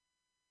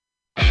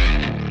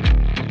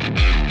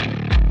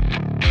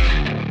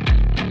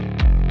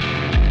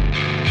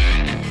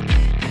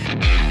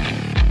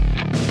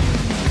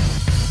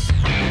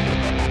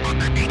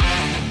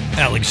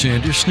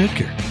Alexander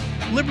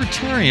Snitker,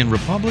 libertarian,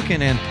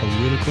 Republican, and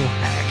political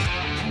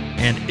hack.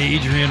 And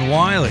Adrian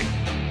Wiley,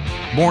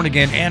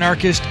 born-again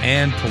anarchist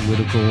and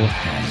political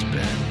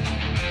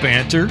has-been.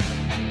 Banter,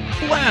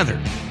 blather,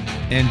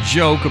 and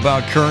joke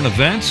about current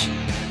events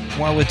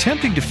while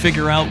attempting to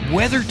figure out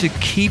whether to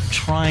keep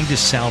trying to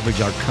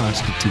salvage our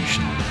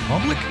constitutional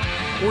republic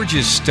or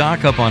just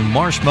stock up on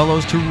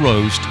marshmallows to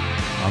roast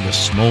on the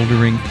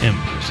smoldering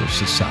embers of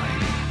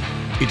society.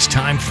 It's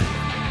time for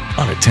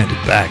Unattended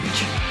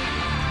Baggage.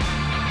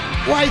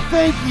 Why,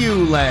 thank you,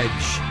 Ledge.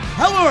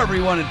 Hello,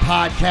 everyone in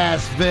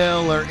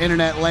Podcastville or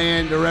Internet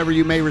Land or wherever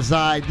you may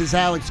reside. This is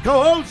Alex,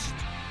 co-host,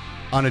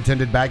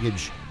 Unattended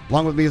Baggage.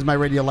 Along with me is my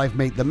radio life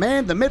mate, the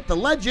man, the myth, the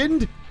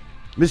legend,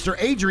 Mr.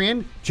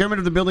 Adrian, chairman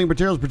of the Building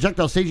Materials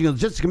Projectile Staging and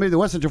Logistics Committee of the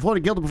West Central Florida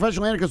Guild of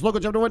Professional Anarchists,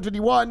 Local Chapter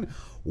 151,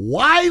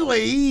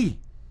 Wiley.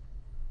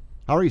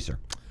 How are you, sir?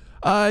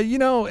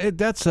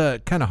 That's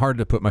kind of hard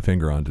to put my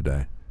finger on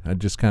today. I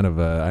just kind of,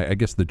 I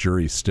guess the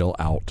jury's still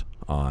out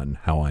on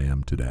how I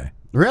am today.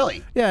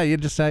 Really? Yeah, you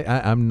just say,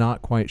 I'm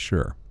not quite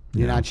sure.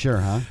 You're not sure,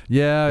 huh?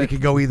 Yeah. It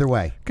could go either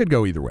way. Could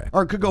go either way.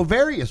 Or it could go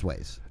various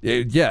ways.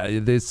 Yeah,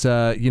 it's,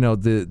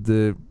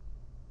 the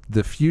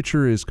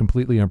future is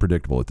completely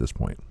unpredictable at this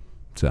point.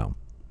 So,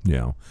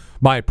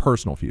 my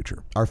personal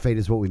future. Our fate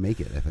is what we make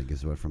it, I think,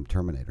 is what from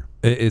Terminator.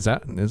 Is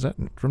that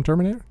from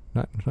Terminator?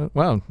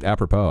 Well,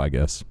 apropos, I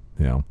guess.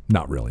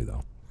 Not really,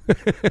 though.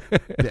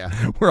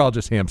 Yeah. We're all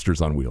just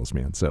hamsters on wheels,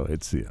 man. So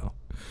it's,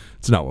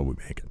 it's not what we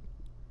make it.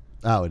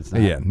 Oh, it's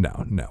not? Yeah,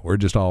 no. We're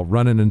just all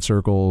running in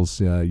circles,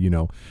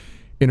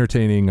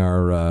 entertaining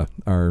our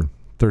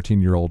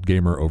 13-year-old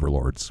gamer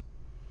overlords.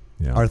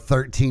 Yeah. Our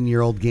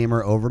 13-year-old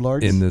gamer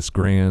overlords? In this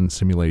grand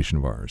simulation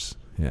of ours.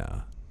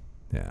 Yeah.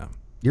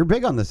 You're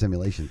big on the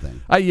simulation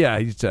thing. Yeah.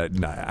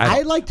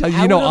 I like to.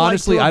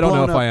 Honestly, I don't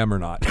know if up. I am or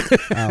not.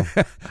 Oh.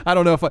 I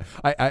don't know if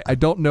I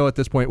don't know at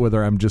this point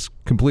whether I'm just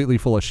completely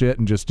full of shit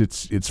and just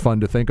it's fun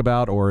to think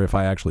about, or if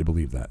I actually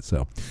believe that.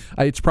 So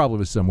it's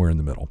probably somewhere in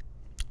the middle.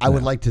 I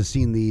would like to have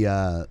seen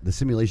the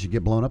simulation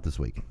get blown up this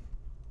week.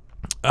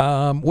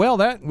 Well,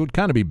 that would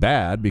kind of be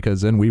bad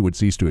because then we would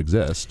cease to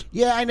exist.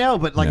 Yeah, I know,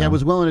 but I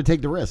was willing to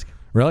take the risk.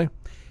 Really?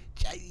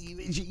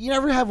 You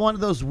ever have one of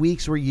those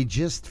weeks where you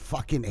just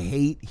fucking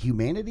hate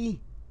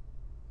humanity?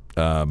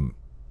 All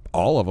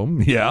of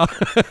them, yeah.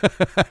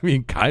 I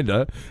mean, kind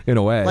of, in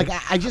a way.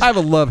 I have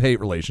a love-hate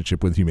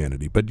relationship with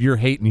humanity, but you're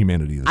hating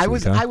humanity this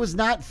week, huh? I was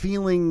not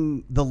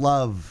feeling the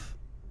love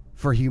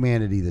for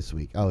humanity this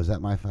week. Oh, is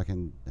that my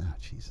fucking... Oh,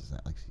 Jesus,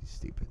 that looks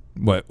stupid.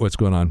 What's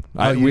going on?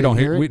 We don't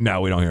hear it?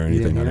 No, we don't hear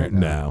anything on it.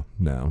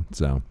 No.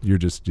 So you're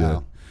just...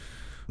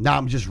 Now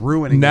I'm just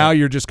ruining. Now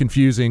you're just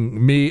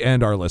confusing me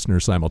and our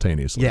listeners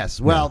simultaneously. Yes.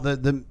 Well,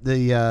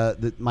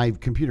 the my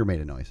computer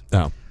made a noise.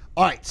 Oh.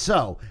 All right.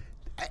 So,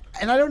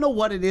 and I don't know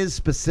what it is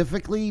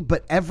specifically,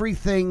 but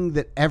everything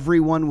that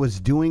everyone was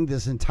doing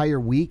this entire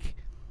week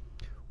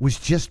was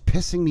just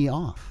pissing me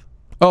off.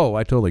 Oh,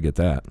 I totally get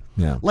that.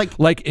 Yeah.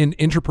 Like in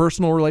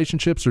interpersonal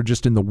relationships or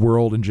just in the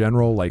world in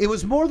general? Like, it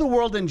was more the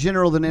world in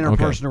general than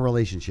interpersonal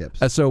relationships.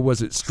 So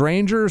was it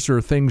strangers or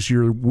things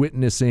you're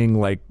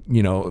witnessing,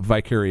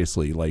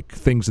 vicariously, like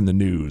things in the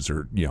news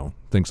or,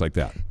 things like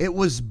that? It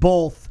was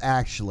both,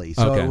 actually.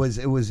 So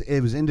it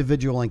was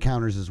individual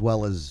encounters as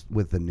well as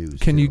with the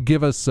news. Can you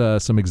give us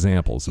some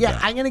example? Yeah,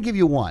 I'm going to give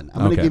you one.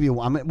 I'm going to give you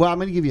one. I'm going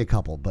to give you a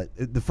couple, but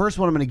the first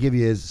one I'm going to give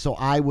you is, so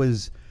I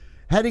was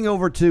heading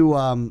over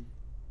to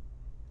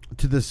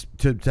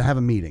have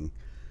a meeting,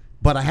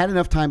 but I had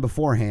enough time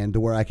beforehand to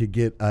where I could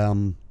get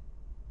a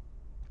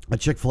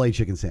Chick-fil-A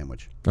chicken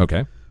sandwich.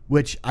 Okay.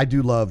 Which I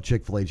do love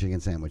Chick-fil-A chicken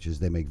sandwiches.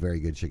 They make very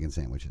good chicken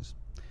sandwiches.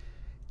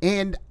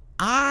 And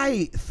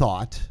I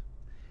thought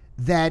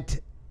that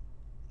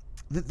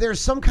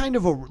there's some kind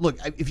of a look,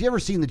 if you ever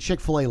seen the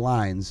Chick-fil-A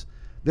lines,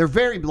 they're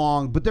very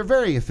long, but they're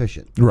very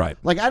efficient. Right.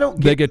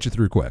 They get you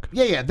through quick.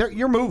 Yeah,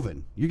 you're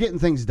moving. You're getting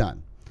things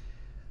done.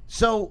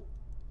 So,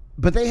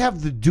 but they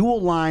have the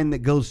dual line that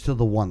goes to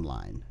the one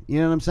line.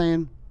 You know what I'm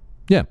saying?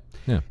 Yeah.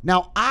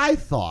 Now, I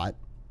thought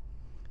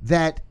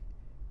that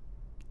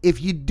if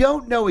you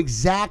don't know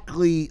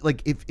exactly,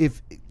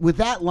 if with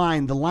that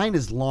line, the line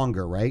is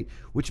longer, right?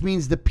 Which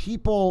means the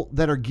people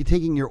that are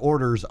taking your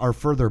orders are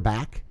further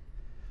back.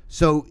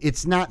 So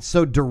it's not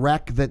so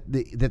direct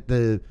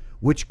that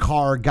which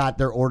car got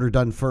their order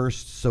done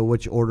first, so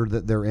which order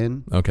that they're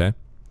in. Okay.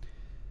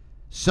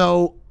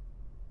 So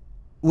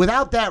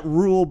without that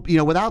rule,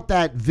 without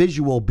that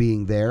visual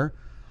being there,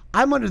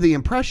 I'm under the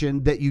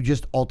impression that you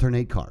just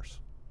alternate cars.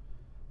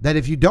 That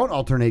if you don't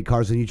alternate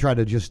cars and you try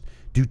to just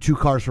do 2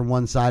 cars from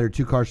one side or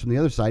 2 cars from the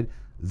other side,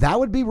 that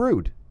would be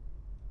rude.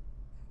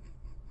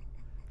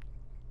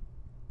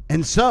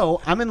 And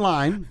so I'm in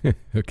line.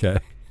 Okay.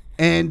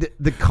 And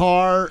this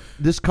car,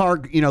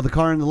 the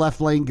car in the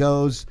left lane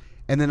goes,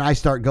 and then I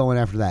start going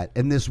after that.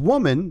 And this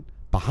woman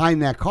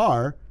behind that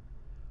car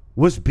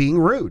was being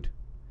rude.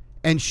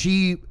 And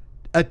she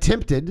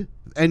attempted,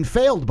 and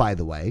failed, by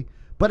the way,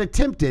 but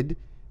attempted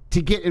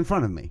to get in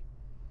front of me.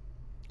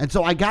 And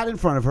so I got in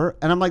front of her,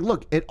 and I'm like,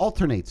 look, it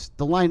alternates.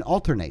 The line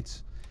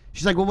alternates.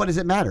 She's like, well, what does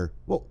it matter?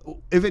 Well,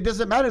 if it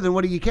doesn't matter, then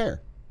what do you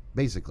care?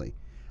 Basically.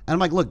 And I'm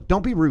like, look,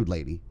 don't be rude,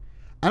 lady.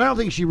 And I don't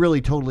think she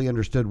really totally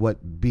understood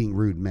what being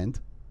rude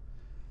meant.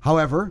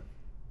 However,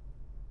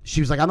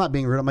 she was like, I'm not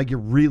being rude. I'm like, you're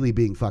really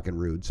being fucking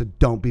rude. So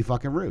don't be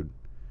fucking rude.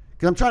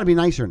 Because I'm trying to be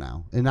nicer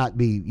now and not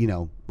be,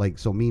 like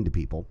so mean to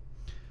people.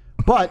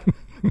 But,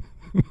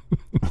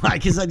 I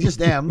guess I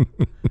just am.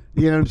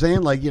 You know what I'm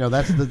saying? Like,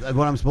 that's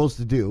what I'm supposed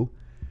to do.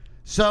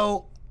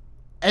 So,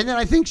 and then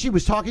I think she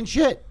was talking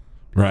shit.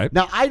 Right.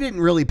 Now, I didn't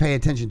really pay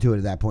attention to it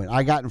at that point.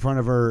 I got in front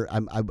of her.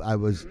 I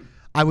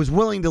was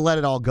willing to let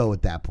it all go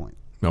at that point.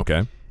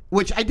 Okay.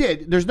 Which I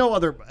did. There's no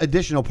other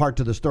additional part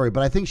to the story,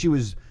 but I think she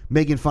was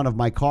making fun of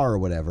my car or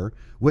whatever,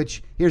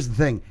 which, here's the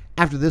thing.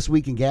 After this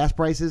week in gas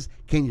prices,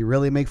 can you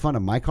really make fun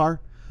of my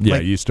car? Yeah,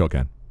 you still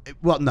can.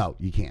 Well, no,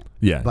 you can't.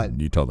 Yeah, but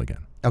you totally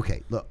can.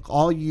 Okay, look,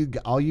 all you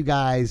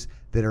guys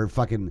that are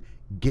fucking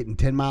getting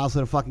 10 miles to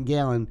the fucking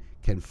gallon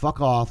can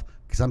fuck off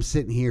because I'm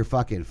sitting here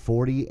fucking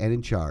 40 and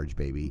in charge,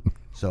 baby.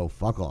 So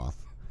fuck off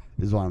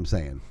is what I'm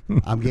saying.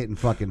 I'm getting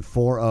fucking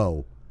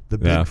 4.0, the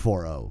big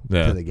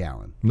 4.0 to the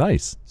gallon.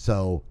 Nice.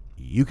 So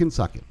you can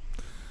suck it.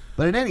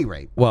 But at any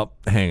rate, well,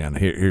 hang on.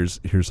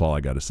 Here's all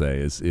I got to say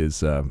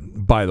is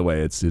by the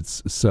way,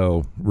 it's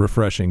so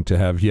refreshing to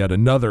have yet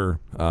another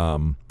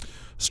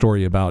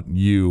story about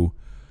you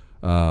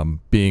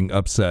being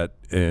upset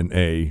in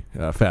a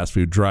fast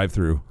food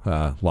drive-through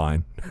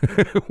line,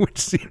 which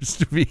seems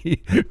to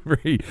be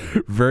very,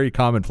 very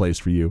commonplace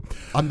for you.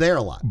 I'm there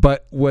a lot.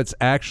 But what's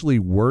actually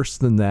worse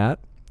than that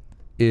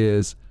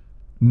is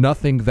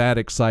nothing that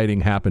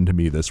exciting happened to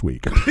me this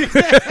week.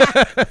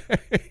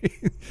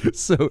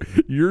 So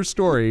your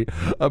story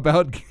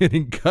about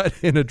getting cut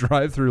in a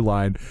drive-through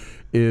line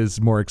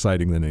is more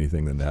exciting than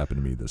anything that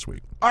happened to me this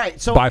week. All right,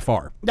 so by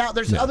far. Now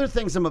there's other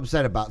things I'm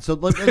upset about. So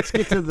let's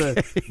get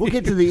to we'll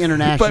get to the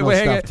international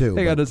stuff too.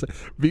 Hang on a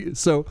second.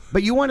 So,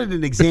 but you wanted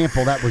an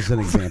example. That was an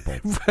example.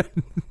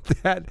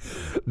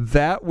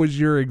 that was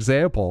your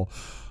example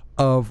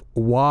of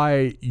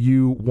why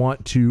you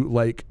want to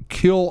like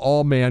kill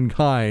all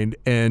mankind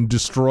and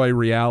destroy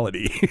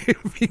reality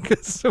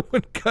because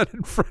someone cut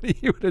in front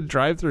of you in a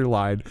drive-through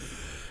line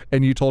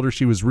and you told her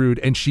she was rude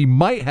and she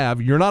might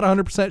have, you're not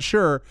 100%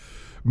 sure,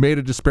 made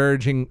a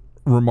disparaging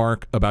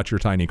remark about your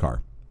tiny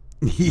car.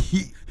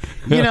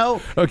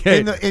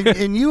 Okay.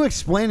 And you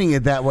explaining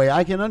it that way,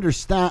 I can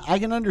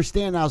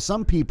understand how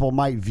some people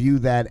might view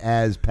that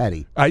as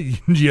petty.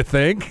 You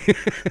think?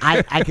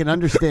 I can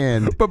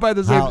understand but by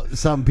the same, how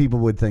some people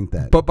would think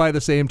that. But by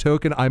the same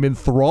token, I'm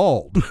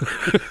enthralled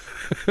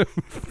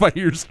by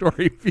your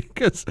story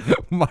because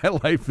my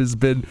life has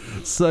been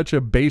such a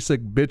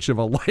basic bitch of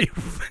a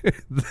life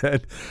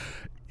that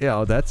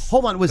that's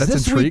hold on. Was that's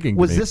this intriguing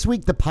week? Was to me. this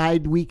week the Pi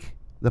week?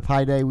 The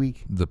Pi Day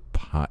week? The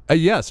Pi?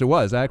 Yes, it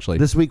was actually.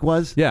 This week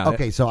was? Yeah.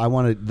 Okay, so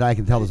I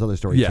can tell this other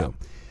story too.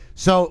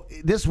 So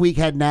this week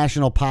had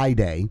National Pi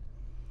Day,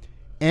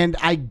 and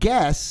I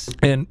guess.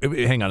 And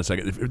hang on a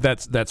second.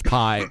 That's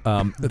Pi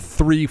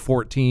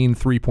 314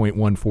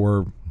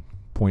 3.14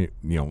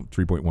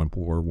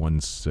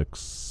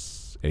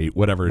 3.14168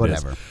 whatever it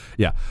is.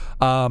 Yeah.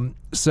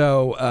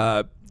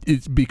 So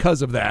it's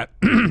because of that.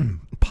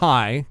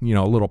 Pie, a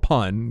little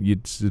pun.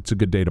 It's a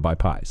good day to buy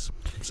pies.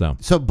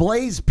 So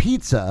Blaze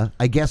Pizza,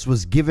 I guess,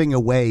 was giving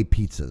away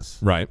pizzas,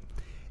 right?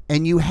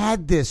 And you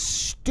had this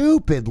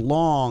stupid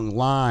long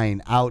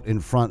line out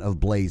in front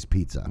of Blaze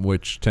Pizza,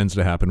 which tends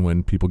to happen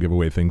when people give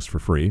away things for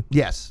free.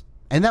 Yes,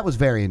 and that was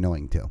very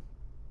annoying too.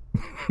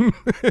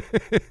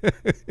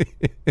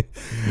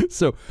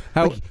 So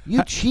how you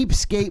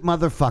cheapskate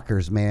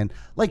motherfuckers, man.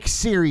 Like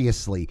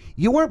seriously,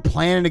 you weren't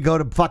planning to go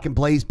to fucking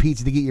Blaze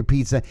Pizza to get your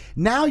pizza.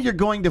 Now you're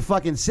going to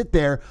fucking sit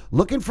there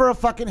looking for a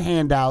fucking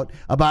handout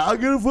about I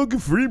got a fucking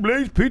free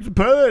Blaze Pizza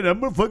pie and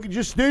I'm gonna fucking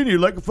just stand here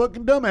like a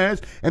fucking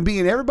dumbass and be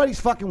in everybody's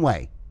fucking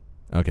way.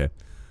 Okay.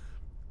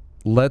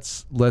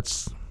 Let's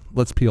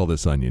peel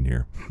this onion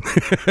here.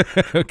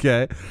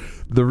 Okay.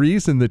 The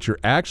reason that you're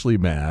actually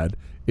mad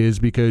is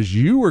because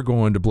you were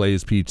going to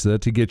Blaze Pizza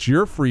to get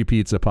your free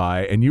pizza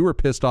pie, and you were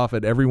pissed off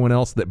at everyone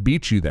else that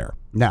beat you there.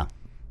 No,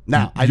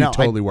 I know. You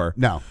totally were.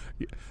 No.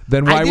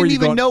 Then why I didn't were you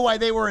even going? know why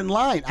they were in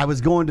line. I was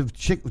going to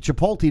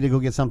Chipotle to go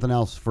get something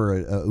else for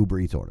a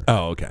Uber Eats order.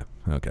 Oh, okay.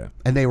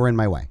 And they were in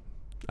my way.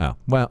 Oh,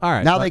 well, all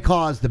right. Now they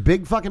caused the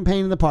big fucking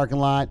pain in the parking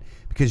lot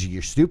because of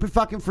your stupid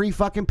fucking free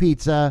fucking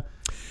pizza.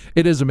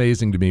 It is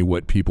amazing to me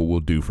what people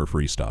will do for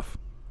free stuff.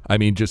 I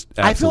mean, just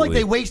absolutely. I feel like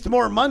they waste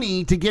more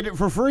money to get it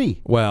for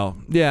free. Well,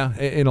 yeah,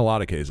 in a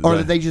lot of cases. Or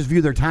that they just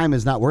view their time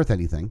as not worth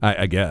anything.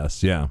 I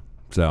guess, yeah.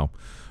 So,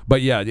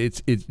 but yeah,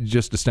 it's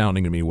just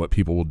astounding to me what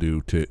people will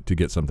do to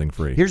get something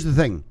free. Here's the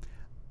thing.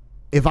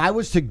 If I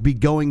was to be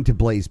going to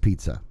Blaze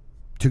Pizza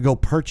to go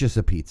purchase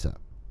a pizza,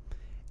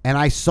 and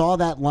I saw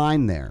that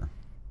line there,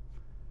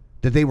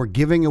 that they were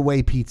giving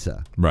away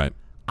pizza, right,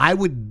 I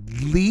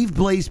would leave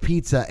Blaze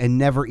Pizza and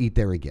never eat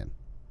there again.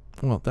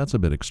 Well, that's a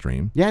bit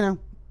extreme. Yeah, I know.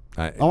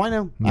 I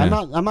know.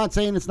 Yeah. I'm not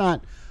saying it's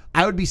not,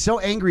 I would be so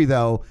angry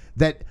though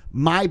that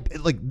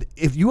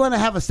if you want to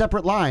have a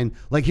separate line,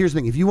 like here's the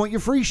thing: if you want your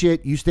free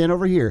shit, you stand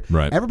over here.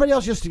 Right. Everybody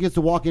else just gets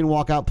to walk in,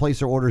 walk out, place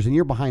their orders, and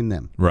you're behind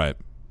them. Right.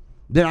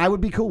 Then I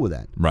would be cool with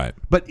that. Right.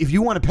 But if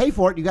you want to pay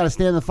for it, you got to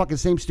stand in the fucking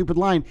same stupid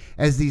line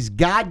as these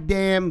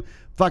goddamn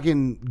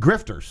fucking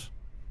grifters.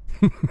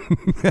 I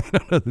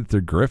don't know that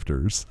they're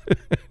grifters.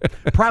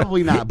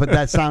 Probably not, but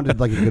that sounded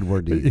like a good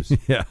word to use.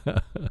 Yeah.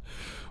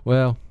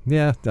 Well,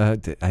 yeah. I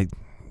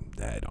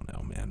don't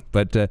know, man.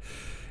 But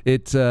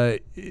it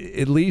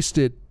at least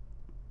it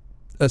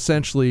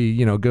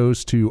essentially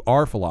goes to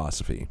our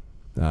philosophy,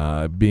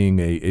 being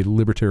a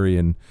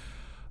libertarian.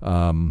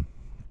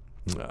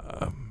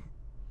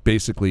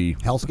 Basically,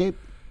 hellscape.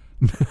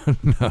 No,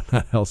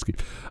 not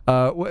hellscape.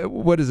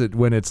 What is it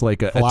when it's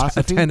like a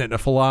tenet, a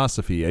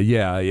philosophy?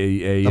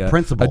 A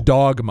principle, a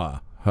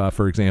dogma,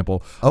 for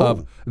example.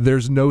 Of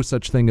there's no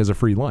such thing as a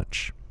free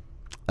lunch.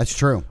 That's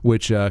true.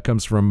 Which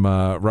comes from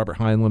Robert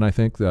Heinlein, I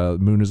think. The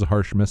Moon is a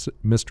Harsh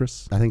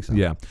Mistress. I think so.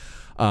 Yeah.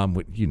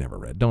 You never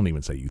read. Don't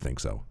even say you think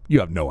so. You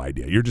have no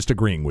idea. You're just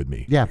agreeing with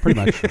me. Yeah, pretty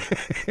much.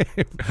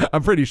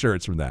 I'm pretty sure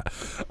it's from that.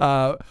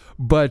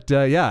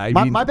 Yeah.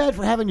 My bad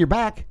for having your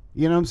back.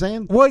 You know what I'm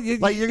saying? Well,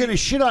 you're going to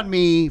shit on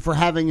me for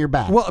having your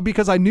back. Well,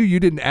 because I knew you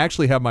didn't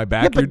actually have my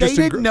back. Yeah, but they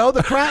didn't know. The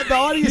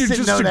audience you're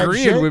didn't just know that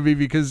agreeing shit. with me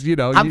because,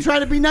 I'm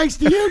trying to be nice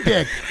to you,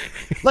 Dick.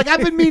 Like,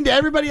 I've been mean to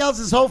everybody else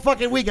this whole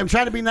fucking week. I'm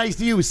trying to be nice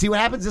to you. See what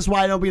happens? This is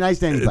why I don't be nice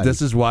to anybody.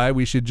 This is why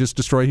we should just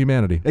destroy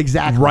humanity.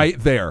 Exactly. Right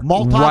there.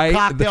 Molotov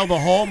cocktail the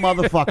whole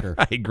motherfucker.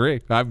 I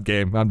agree. I'm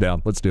game. I'm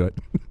down. Let's do it.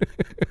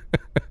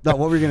 No,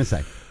 what were you going to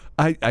say?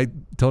 I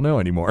don't know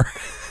anymore.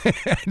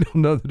 I don't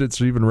know that it's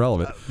even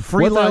relevant.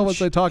 Free what lunch, the hell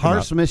was I talking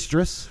harsh about?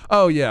 mistress.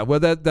 Oh, yeah. Well,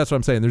 that's what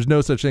I'm saying. There's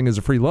no such thing as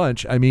a free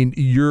lunch. I mean,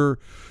 you're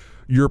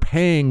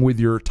paying with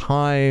your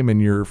time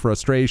and your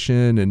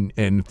frustration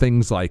and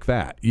things like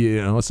that.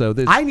 So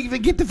I didn't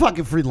even get the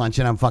fucking free lunch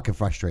and I'm fucking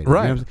frustrated.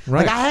 Right. You know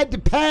right. Like, I had to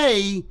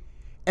pay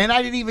and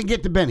I didn't even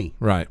get the Benny.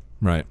 Right.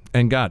 Right.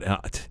 And God,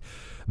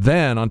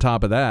 then on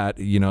top of that,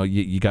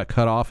 you got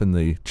cut off in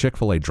the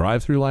Chick-fil-A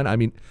drive-through line. I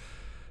mean,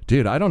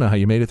 dude, I don't know how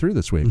you made it through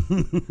this week.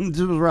 It was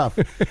rough.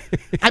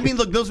 I mean,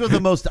 look, those were the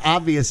most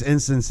obvious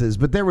instances,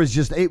 but it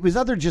was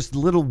other just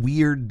little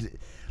weird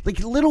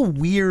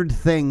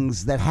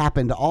things that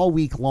happened all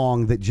week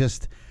long that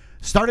just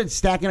started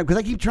stacking up. Because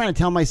I keep trying to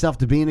tell myself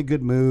to be in a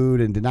good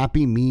mood and to not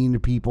be mean to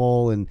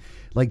people and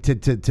like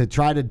to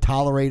try to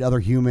tolerate other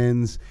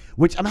humans,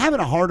 which I'm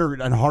having a harder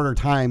and harder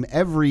time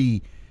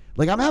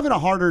I'm having a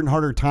harder and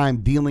harder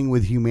time dealing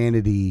with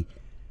humanity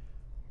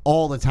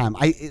all the time.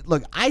 I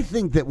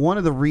think that one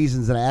of the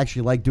reasons that I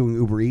actually like doing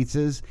Uber Eats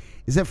is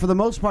that for the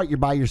most part you're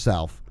by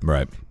yourself.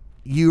 Right.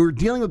 You're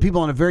dealing with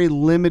people on a very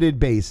limited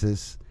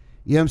basis.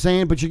 You know what I'm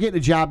saying? But you're getting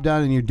a job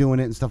done and you're doing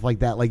it and stuff like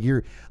that.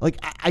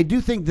 I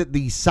do think that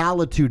the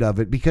solitude of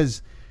it,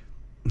 because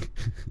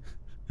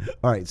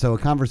all right, so a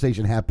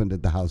conversation happened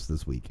at the house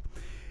this week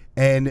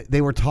and they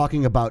were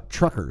talking about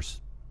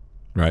truckers.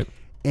 Right.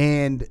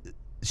 And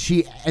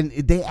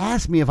they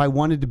asked me if I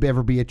wanted to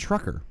ever be a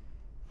trucker.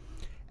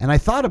 And I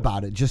thought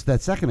about it just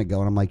that second ago,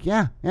 and I'm like,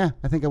 yeah,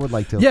 I think I would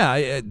like to.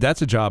 Yeah,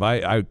 that's a job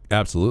I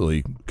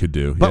absolutely could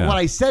do. But what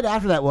I said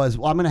after that was,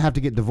 well, I'm going to have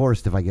to get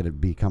divorced if I get to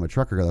become a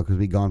trucker, though, because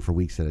we'll be gone for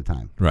weeks at a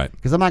time. Right.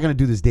 Because I'm not going to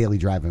do this daily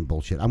driving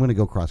bullshit. I'm going to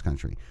go cross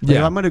country. Yeah.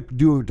 If I'm going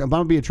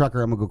to be a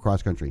trucker, I'm going to go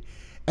cross country.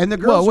 And the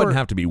girls it wouldn't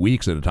have to be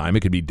weeks at a time. It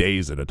could be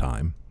days at a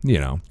time,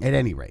 At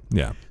any rate.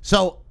 Yeah.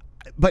 So,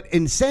 but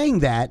in saying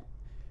that,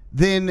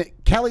 then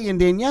Kelly and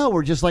Danielle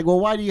were just like,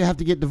 well, why do you have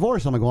to get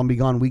divorced? I'm like, well, I'm going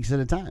to be gone weeks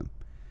at a time.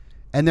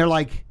 And they're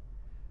like,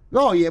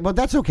 oh, yeah, but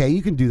that's okay.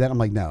 You can do that. I'm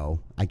like, no,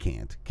 I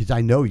can't. Because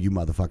I know you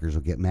motherfuckers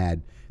will get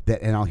mad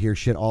and I'll hear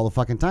shit all the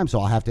fucking time. So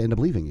I'll have to end up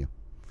leaving you.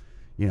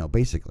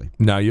 Basically.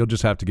 No, you'll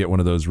just have to get one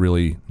of those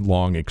really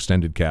long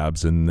extended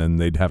cabs and then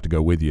they'd have to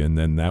go with you. And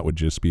then that would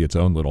just be its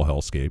own little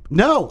hellscape.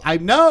 No.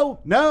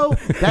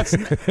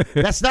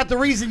 That's not the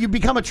reason you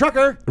become a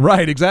trucker.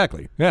 Right,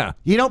 exactly. Yeah.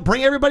 You don't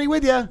bring everybody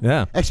with you.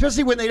 Yeah.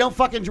 Especially when when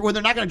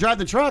they're not going to drive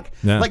the truck.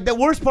 Yeah. Like the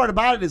worst part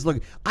about it is,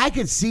 look, I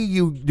could see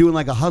you doing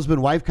like a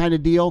husband-wife kind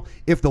of deal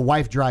if the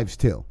wife drives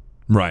too.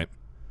 Right.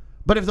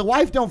 But if the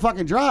wife don't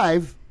fucking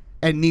drive,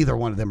 and neither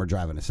one of them are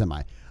driving a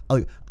semi,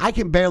 I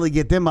can barely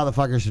get them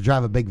motherfuckers to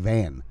drive a big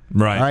van.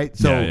 Right. All right.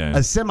 So yeah.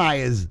 a semi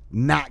is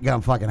not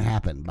going to fucking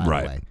happen, by the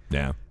way.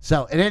 Yeah.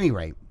 So at any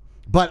rate,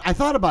 but I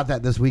thought about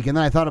that this week, and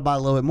then I thought about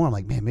it a little bit more. I'm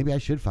like, man, maybe I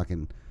should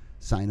fucking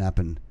sign up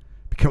and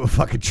become a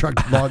fucking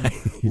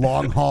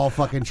long haul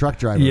fucking truck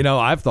driver.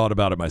 I've thought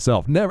about it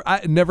myself.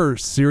 Never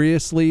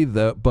seriously,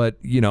 but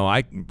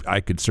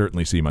I could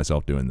certainly see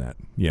myself doing that.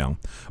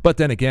 But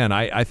then again,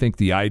 I think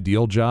the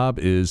ideal job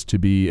is to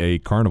be a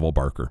carnival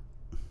barker.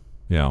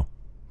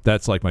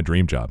 That's like my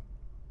dream job.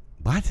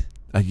 What?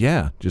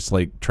 Yeah, just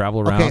like travel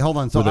around. Okay, hold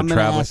on. So with I'm going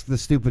to traveler. ask the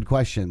stupid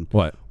question.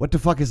 What? What the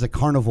fuck is a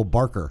carnival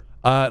barker?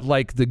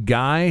 Like the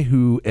guy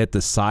who at the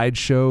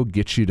sideshow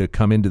gets you to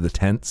come into the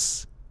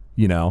tents.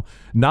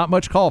 Not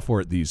much call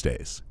for it these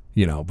days.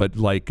 But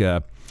like,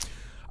 I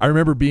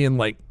remember being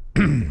like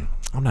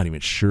I'm not even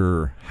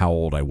sure how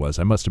old I was.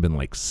 I must have been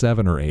like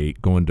 7 or 8,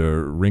 going to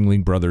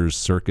Ringling Brothers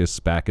Circus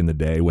back in the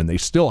day when they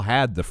still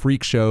had the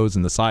freak shows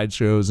and the side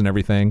shows and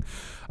everything,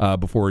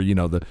 before,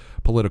 the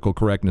political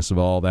correctness of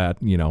all that,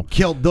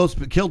 Killed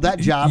that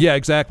job. Yeah,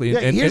 exactly. Yeah,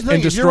 And here's the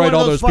thing, destroyed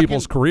all those fucking,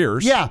 people's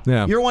careers. Yeah.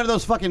 Yeah. You're one of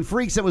those fucking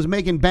freaks that was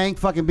making bank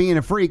fucking being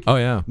a freak. Oh,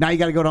 yeah. Now you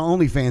got to go to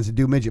OnlyFans and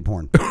do midget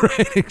porn.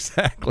 Right,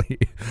 exactly.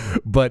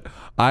 But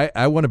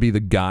I want to be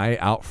the guy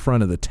out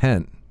front of the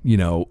tent,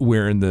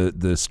 wearing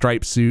the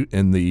striped suit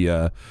and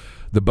the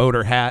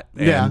boater hat,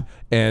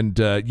 and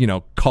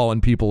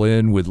calling people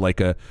in with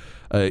like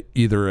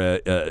either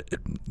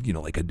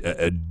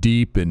a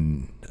deep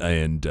and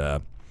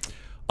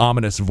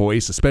ominous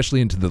voice,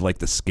 especially into the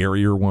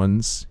scarier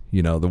ones,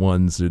 the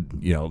ones that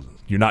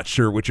you're not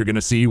sure what you're going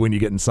to see when you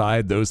get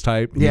inside, those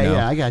type.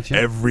 Yeah, I got you.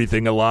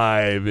 Everything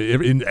alive.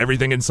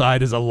 Everything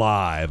inside is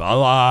alive.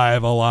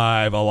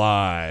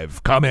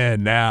 Come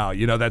in now.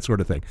 That sort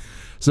of thing.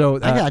 So I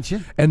got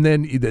you. And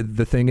then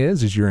the thing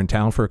is you're in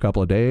town for a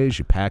couple of days.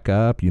 You pack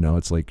up.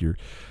 It's like you're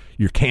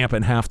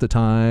camping half the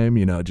time.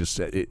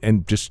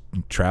 Just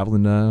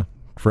traveling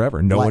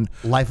forever.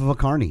 Life of a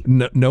carny.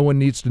 No one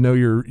needs to know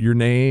your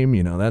name.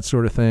 That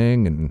sort of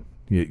thing. And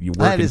you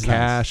work in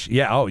cash. Nice.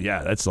 Yeah. Oh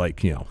yeah. That's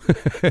like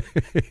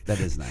That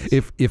is nice.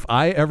 If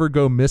I ever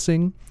go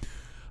missing,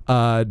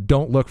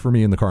 don't look for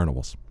me in the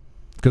carnivals.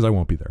 Because I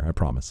won't be there, I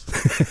promise.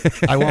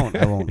 I won't do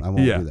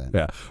that.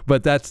 Yeah,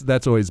 but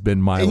that's always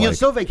been my. And you'll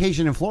still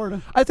vacation in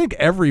Florida. I think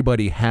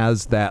everybody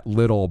has that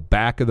little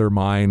back of their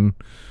mind.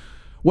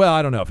 Well,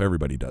 I don't know if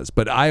everybody does,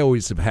 but I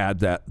always have had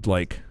that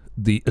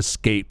the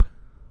escape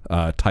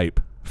type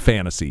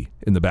fantasy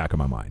in the back of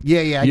my mind.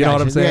 Yeah, you know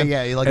what I'm saying?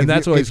 Yeah. And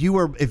that's always,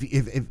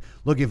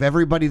 if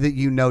everybody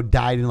that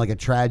died in a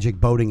tragic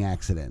boating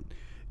accident,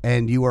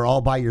 and you were all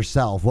by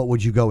yourself, what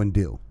would you go and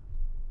do?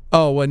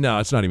 Oh, well, no,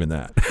 it's not even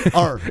that.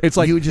 Or it's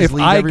like, you just if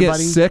leave I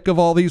everybody? get sick of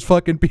all these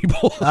fucking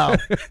people, Oh,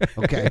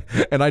 okay.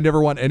 and I never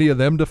want any of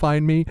them to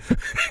find me,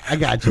 I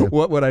got you.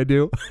 What would I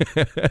do?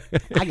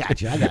 I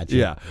got you.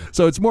 Yeah.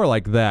 So it's more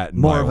like that.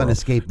 More of an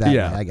escape that way.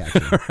 I got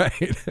you.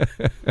 Right.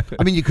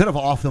 I mean, you could have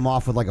offed them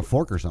off with a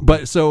fork or something.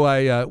 But so no,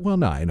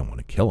 I don't want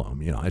to kill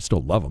them. I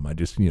still love them. I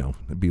just,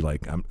 it'd be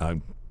like, I'm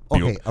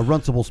okay, a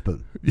runcible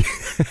spoon.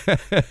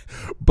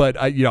 But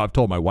I've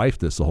told my wife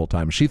this the whole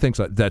time. She thinks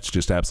that's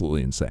just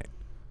absolutely insane.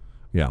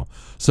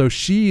 So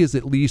she is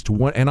at least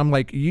one, and I'm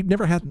like, you've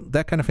never had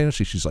that kind of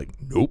fantasy? She's like,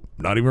 nope,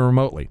 not even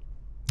remotely.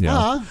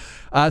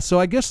 So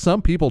I guess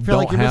some people feel don't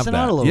like you're have missing that.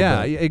 out a little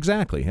Yeah, bit.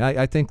 exactly.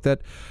 I think that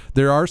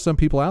there are some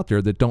people out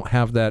there that don't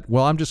have that.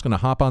 Well, I'm just going to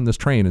hop on this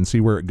train and see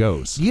where it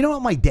goes. You know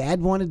what my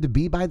dad wanted to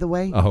be, by the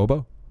way? A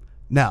hobo?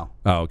 No.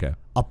 Oh, okay.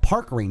 A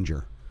park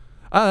ranger.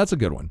 That's a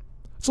good one.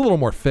 It's a little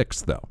more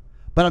fixed, though.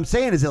 But I'm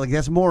saying, is it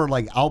that's more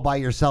all by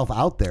yourself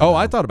out there? Oh, though?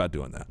 I thought about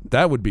doing that.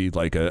 That would be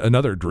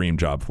another dream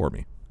job for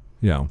me.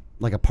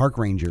 Like a park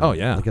ranger. Oh,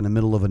 yeah. Like in the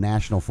middle of a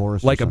national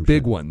forest. Like or a some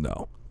big shit. one,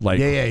 though. Like,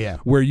 Yeah.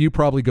 Where you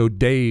probably go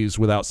days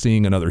without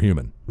seeing another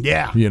human.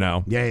 Yeah.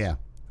 Yeah.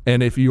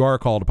 And if you are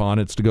called upon,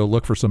 it's to go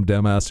look for some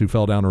dumbass who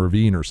fell down a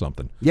ravine or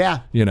something. Yeah.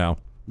 Yeah.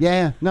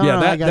 No,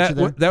 I got you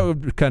there. That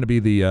would kind of be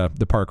the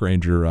park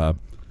ranger.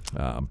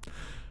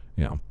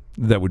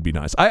 That would be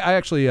nice. I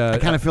actually. I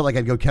kind of feel like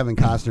I'd go Kevin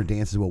Costner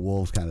Dances with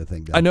Wolves kind of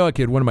thing. I know a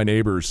kid. One of my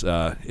neighbors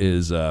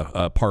is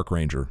a park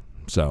ranger.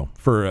 So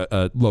for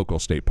a local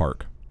state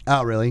park.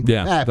 Oh, really?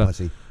 Yeah.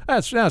 Pussy.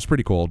 That's a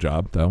pretty cool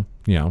job, though.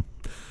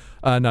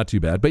 Not too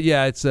bad. But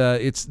yeah,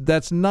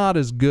 that's not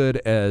as good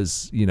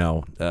as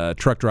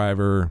truck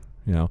driver.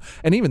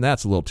 And even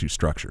that's a little too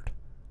structured.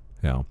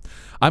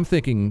 I'm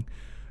thinking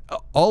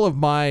all of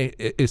my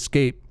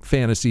escape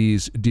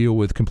fantasies deal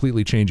with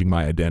completely changing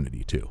my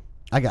identity too.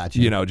 I got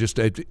you. Just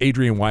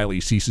Adrian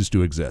Wiley ceases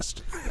to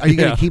exist. Are you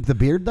going to keep the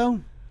beard though?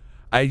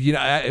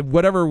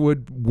 Whatever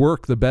would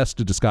work the best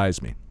to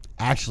disguise me.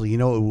 Actually,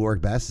 what would work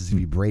best is if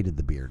you braided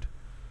the beard.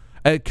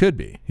 It could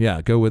be,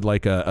 yeah. Go with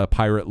like a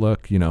pirate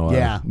look,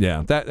 Yeah.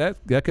 That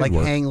could Like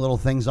work. hang little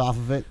things off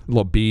of it.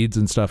 Little beads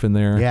and stuff in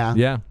there.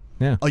 Yeah.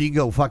 Yeah. Oh, you can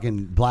go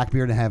fucking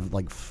Blackbeard and have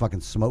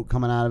fucking smoke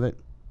coming out of it.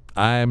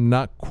 I'm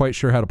not quite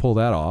sure how to pull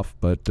that off,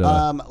 but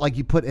like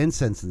you put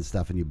incense and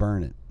stuff and you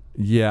burn it.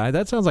 Yeah,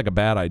 that sounds like a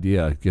bad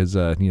idea because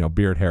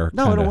beard hair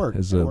it'll work.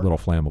 is It'll a work. little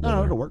flammable. No,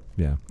 there. it'll work.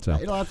 Yeah, so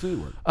It'll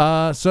absolutely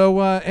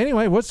work.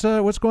 Anyway, what's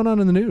going on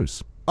in the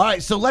news? All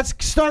right, so let's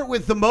start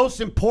with the most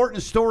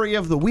important story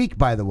of the week,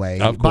 by the way.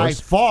 Of By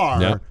course.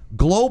 far, Yeah.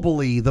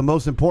 globally, the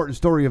most important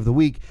story of the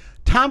week.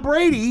 Tom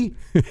Brady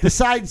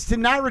decides to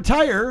not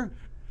retire.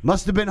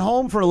 Must have been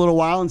home for a little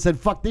while and said,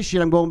 fuck this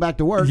shit, I'm going back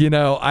to work.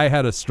 I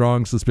had a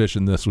strong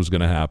suspicion this was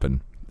going to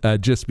happen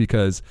just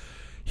because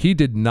he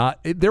did not.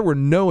 There were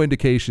no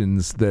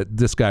indications that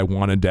this guy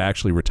wanted to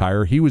actually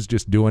retire. He was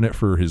just doing it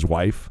for his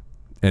wife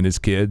and his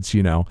kids,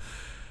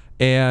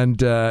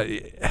 And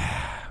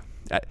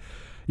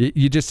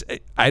you just,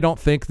 I don't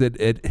think that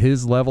at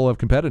his level of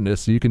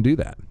competitiveness, you can do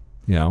that,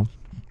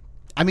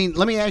 I mean,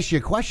 let me ask you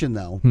a question,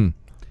 though.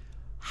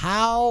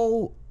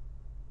 How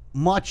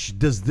much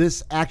does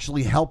this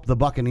actually help the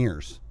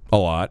Buccaneers? A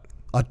lot.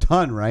 A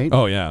ton, right?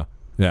 Oh, yeah.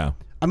 Yeah.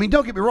 I mean,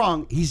 don't get me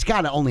wrong. He's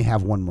got to only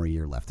have one more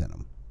year left in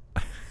him.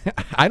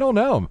 I don't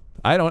know.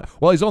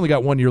 Well, he's only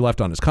got 1 year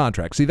left on his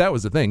contract. See, that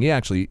was the thing. He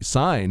actually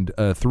signed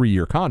a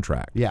 3-year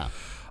contract. Yeah.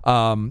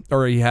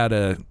 Or he had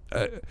a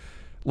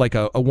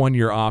 1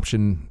 year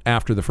option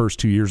after the first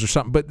 2 years or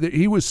something. But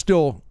he was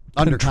still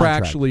Under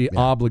contractually contract,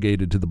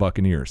 obligated to the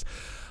Buccaneers.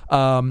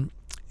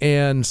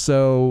 And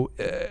so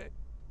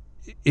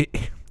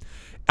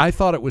I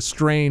thought it was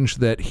strange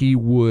that he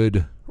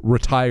would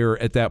retire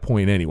at that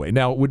point anyway.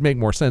 Now, it would make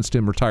more sense to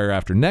him retire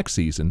after next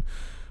season.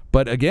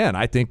 But again,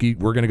 I think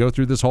we're going to go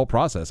through this whole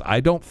process. I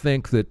don't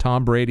think that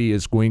Tom Brady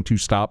is going to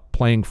stop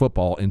playing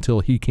football until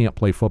he can't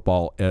play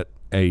football at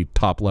a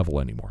top level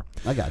anymore.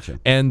 I got you.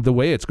 And the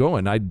way it's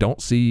going, I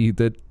don't see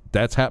that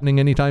that's happening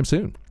anytime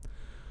soon.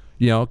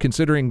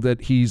 Considering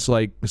that he's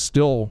like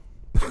still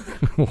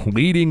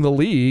leading the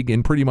league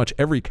in pretty much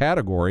every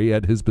category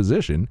at his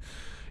position.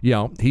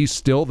 He's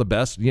still the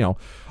best,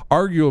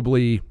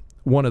 arguably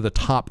one of the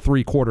top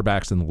 3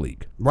 quarterbacks in the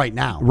league. Right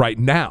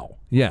now.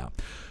 Yeah.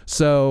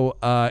 So,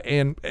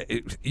 and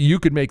you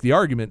could make the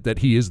argument that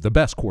he is the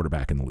best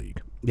quarterback in the league.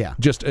 Yeah.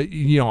 Just, on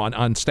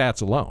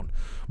stats alone.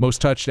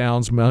 Most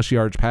touchdowns, most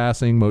yards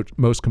passing,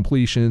 most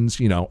completions,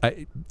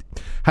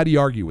 how do you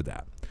argue with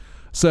that?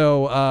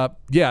 So,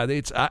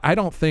 I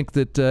don't think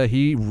that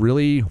he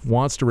really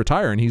wants to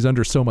retire, and he's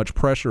under so much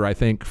pressure, I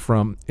think,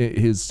 from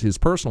his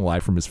personal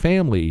life, from his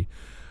family,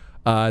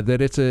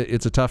 that it's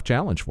a tough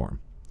challenge for him.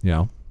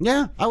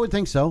 Yeah, I would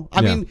think so.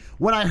 I mean,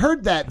 when I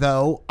heard that,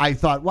 though, I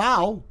thought,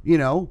 wow,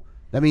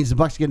 that means the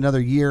Bucs get another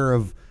year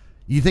of.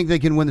 You think they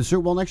can win the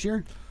Super Bowl next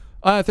year?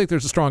 I think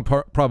there's a strong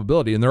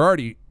probability, and they're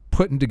already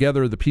putting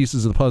together the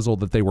pieces of the puzzle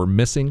that they were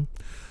missing.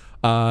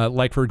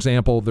 Like, for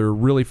example, they're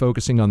really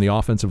focusing on the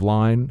offensive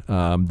line.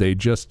 They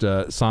just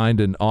signed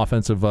an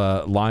offensive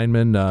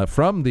lineman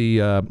from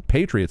the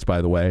Patriots,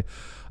 by the way,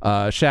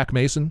 Shaq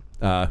Mason,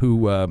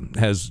 who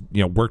has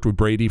worked with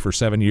Brady for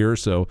 7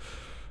 years, so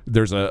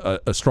there's a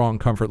strong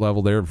comfort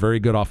level there. Very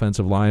good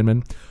offensive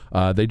lineman.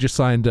 They just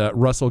signed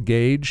Russell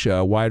Gage,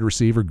 wide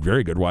receiver,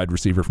 very good wide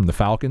receiver from the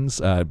Falcons,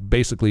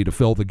 basically to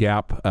fill the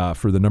gap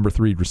for the number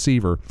 3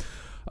 receiver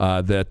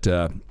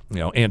that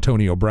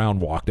Antonio Brown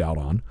walked out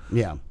on.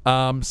 Yeah.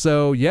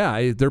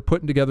 They're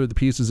putting together the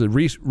pieces.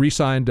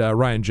 Re-signed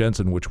Ryan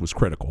Jensen, which was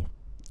critical.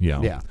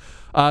 Yeah.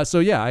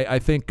 I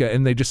think,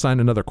 and they just signed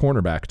another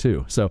cornerback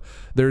too. So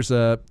there's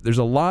a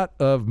lot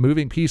of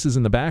moving pieces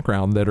in the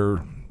background that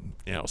are,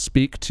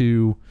 speak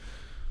to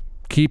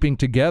keeping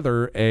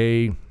together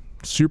a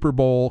Super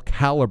Bowl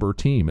caliber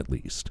team at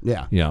least.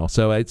 Yeah.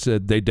 So it's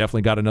they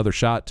definitely got another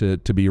shot to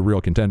be a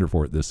real contender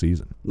for it this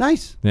season.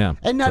 Nice. Yeah.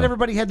 And not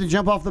everybody had to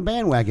jump off the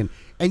bandwagon.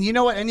 And you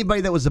know what?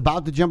 Anybody that was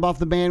about to jump off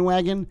the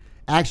bandwagon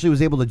actually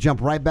was able to jump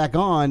right back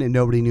on, and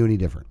nobody knew any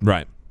different.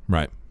 Right.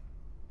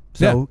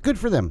 So good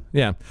for them.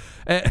 Yeah,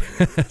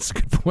 that's a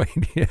good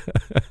point. Yeah.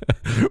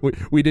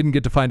 we didn't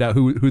get to find out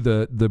who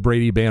the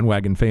Brady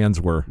bandwagon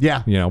fans were.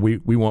 Yeah.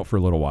 We won't for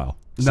a little while.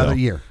 Another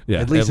year.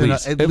 Yeah, At least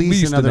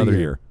another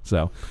year.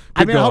 So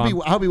I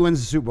hope he wins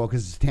the Super Bowl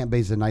because Tampa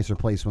Bay's a nicer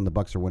place when the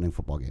Bucs are winning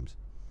football games.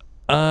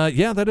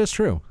 That is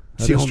true.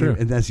 True.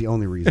 And that's the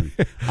only reason.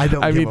 I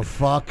don't give a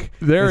fuck.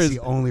 That's the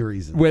only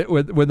reason.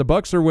 When the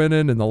Bucs are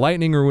winning and the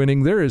Lightning are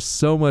winning, there is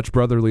so much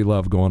brotherly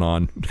love going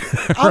on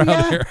around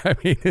there. I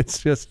mean, it's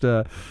just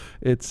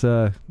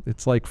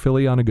it's like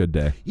Philly on a good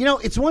day.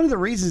 It's one of the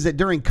reasons that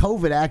during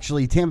COVID,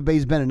 actually, Tampa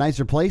Bay's been a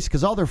nicer place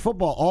because all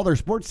their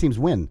sports teams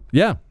win.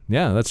 Yeah,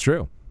 that's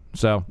true.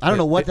 So I don't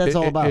know what that's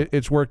all about.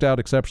 It's worked out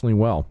exceptionally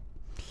well.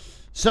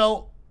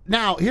 So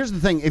now here's the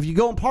thing: if you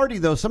go and party,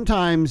 though,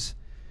 sometimes.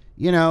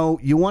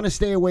 You want to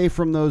stay away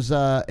from those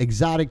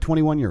exotic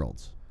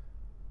 21-year-olds.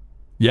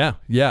 Yeah.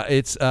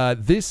 It's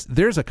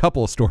there's a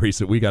couple of stories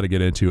that we got to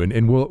get into,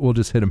 and we'll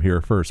just hit them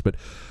here first. But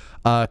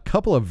a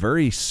couple of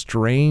very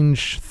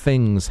strange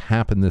things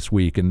happened this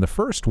week, and the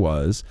first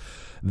was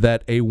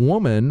that a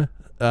woman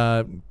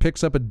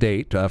picks up a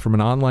date from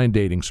an online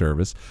dating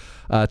service,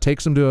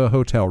 takes him to a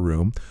hotel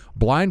room,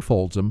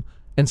 blindfolds him,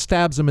 and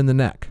stabs him in the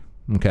neck.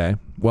 Okay.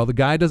 Well, the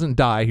guy doesn't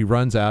die; he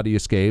runs out, he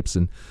escapes,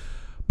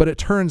 But it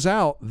turns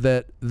out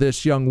that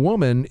this young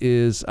woman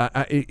is,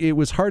 it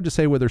was hard to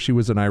say whether she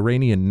was an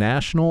Iranian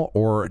national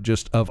or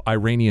just of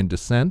Iranian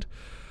descent,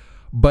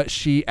 but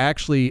she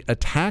actually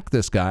attacked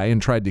this guy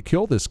and tried to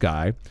kill this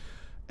guy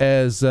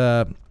as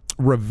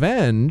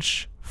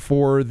revenge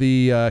for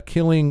the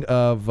killing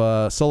of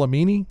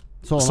Soleimani,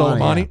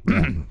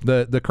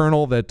 yeah. the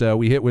colonel that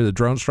we hit with a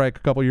drone strike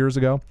a couple years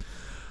ago.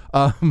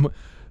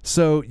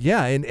 So,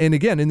 yeah, and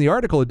again, in the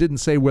article, it didn't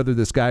say whether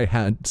this guy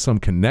had some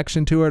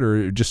connection to it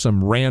or just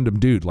some random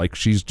dude, like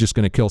she's just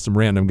going to kill some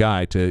random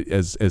guy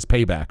as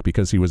payback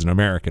because he was an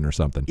American or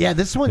something. Yeah,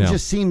 this one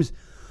just seems...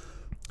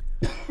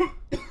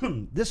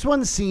 This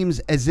one seems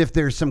as if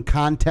there's some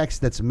context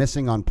that's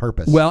missing on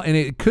purpose. Well, and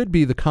it could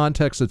be the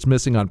context that's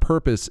missing on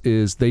purpose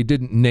is they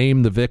didn't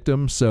name the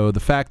victim, so the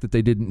fact that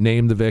they didn't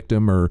name the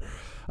victim or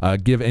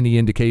give any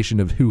indication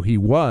of who he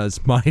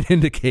was might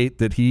indicate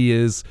that he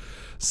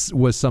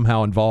was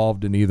somehow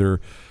involved in either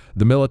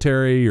the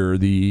military or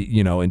the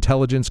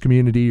intelligence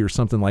community or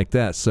something like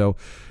that. So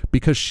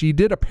because she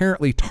did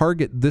apparently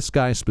target this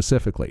guy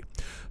specifically.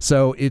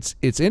 So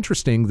it's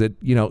interesting that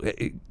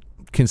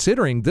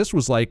considering this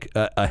was like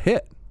a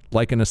hit,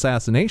 like an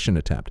assassination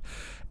attempt.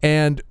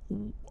 And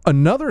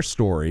another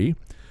story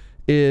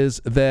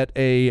is that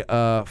a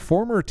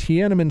former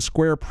Tiananmen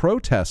Square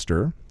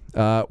protester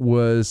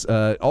was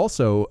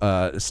also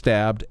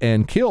stabbed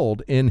and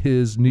killed in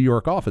his New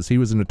York office. He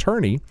was an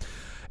attorney,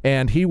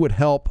 and he would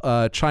help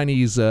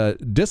Chinese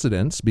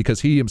dissidents,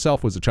 because he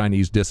himself was a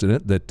Chinese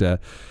dissident that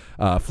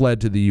fled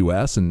to the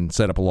U.S. and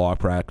set up a law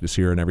practice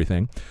here and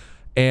everything.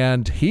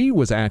 And he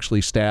was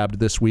actually stabbed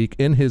this week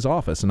in his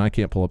office. And I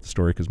can't pull up the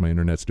story because my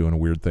internet's doing a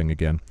weird thing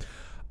again.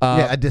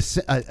 A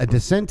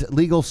dissent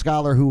legal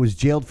scholar who was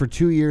jailed for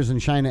 2 years in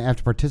China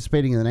after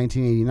participating in the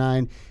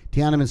 1989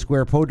 Tiananmen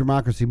Square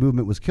pro-democracy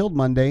movement was killed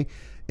Monday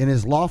in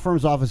his law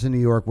firm's office in New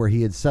York, where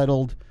he had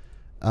settled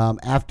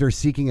after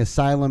seeking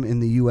asylum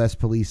in the U.S.,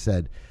 police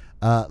said.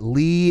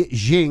 Li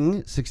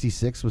Jing,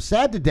 66, was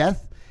stabbed to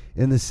death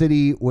in the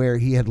city where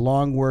he had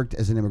long worked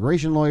as an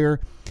immigration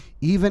lawyer,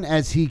 even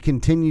as he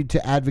continued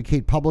to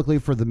advocate publicly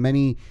for the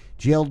many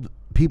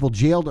people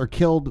jailed or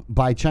killed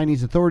by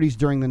Chinese authorities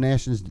during the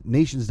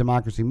nation's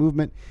democracy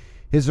movement.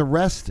 His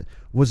arrest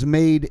was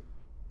made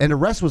in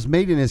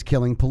his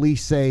killing.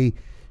 Police say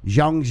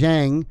Zhang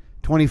Zhang,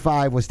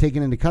 25, was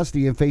taken into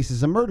custody and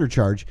faces a murder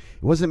charge.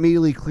 It wasn't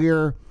immediately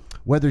clear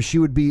whether she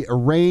would be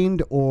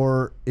arraigned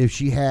or if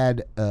she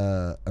had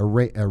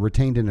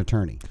retained an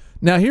attorney.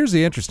 Now, here's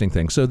the interesting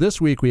thing. So this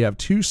week we have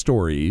two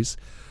stories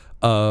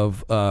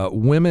of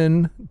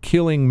women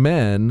killing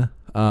men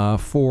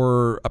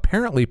for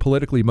apparently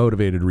politically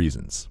motivated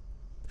reasons.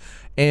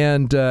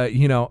 And,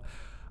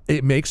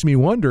 it makes me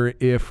wonder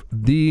if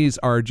these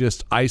are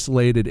just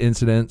isolated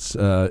incidents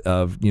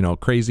of,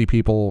 crazy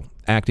people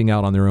acting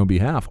out on their own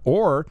behalf,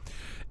 or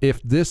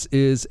if this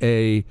is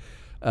a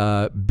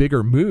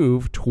bigger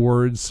move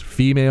towards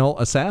female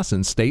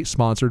assassins,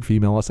 state-sponsored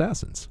female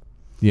assassins.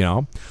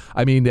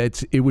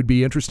 It would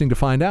be interesting to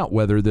find out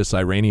whether this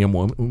Iranian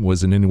woman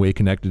was in any way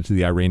connected to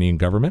the Iranian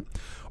government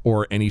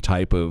or any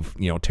type of,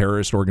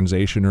 terrorist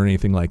organization or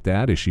anything like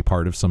that. Is she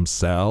part of some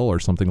cell or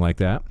something like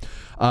that?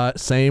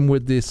 Same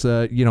with this,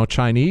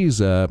 Chinese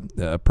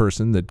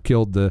person that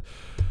killed the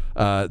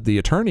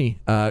attorney.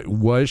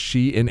 Was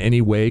she in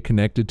any way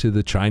connected to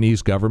the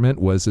Chinese government?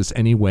 Was this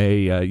any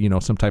way,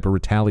 some type of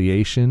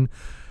retaliation?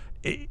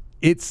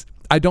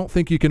 I don't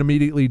think you can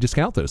immediately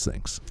discount those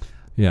things.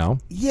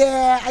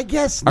 Yeah, I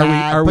guess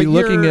not. Are we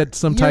looking at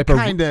some type of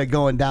kind of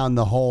going down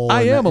the hole?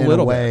 I am a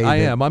little bit. I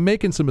am. I'm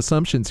making some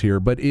assumptions here,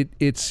 but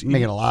it's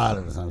making a lot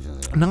of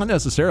assumptions. Not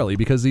necessarily,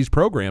 because these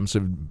programs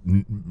have,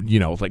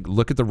 like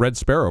look at the Red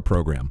Sparrow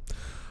program.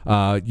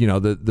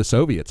 The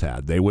Soviets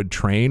had. They would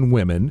train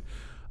women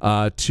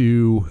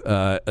to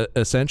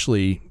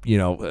essentially,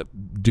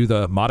 do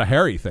the Mata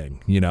Hari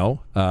thing,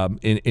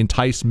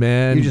 entice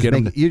men.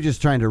 You're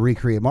just trying to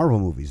recreate Marvel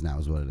movies now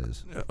is what it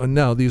is.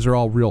 No, these are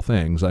all real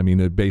things. I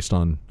mean, based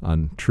on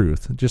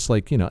truth. Just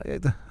like,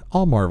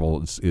 all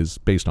Marvel is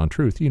based on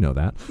truth.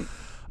 That.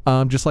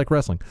 Just like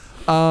wrestling.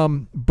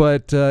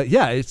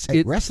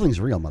 Wrestling's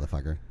real,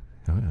 motherfucker.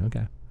 Oh,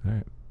 okay. All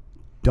right.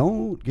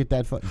 Don't get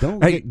that.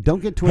 Don't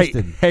get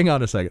twisted. Hey, hang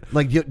on a second.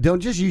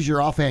 Don't just use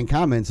your offhand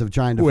comments of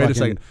trying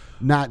to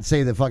not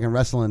say that fucking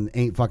wrestling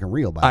ain't fucking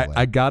real. By the way,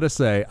 I gotta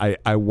say,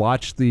 I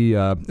watched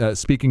the.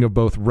 Speaking of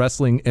both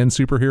wrestling and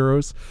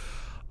superheroes,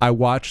 I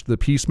watched the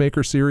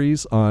Peacemaker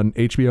series on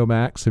HBO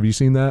Max. Have you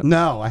seen that?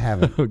 No, I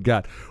haven't. Oh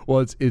God.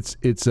 Well, it's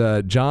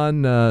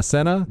John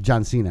Cena.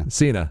 John Cena.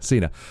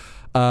 Cena.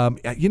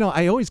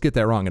 I always get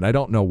that wrong, and I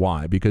don't know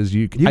why. Because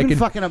you've been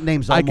fucking up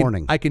names all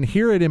morning. I can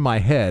hear it in my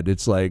head.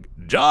 It's like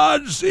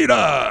John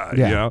Cena.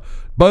 Yeah. Yeah.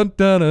 But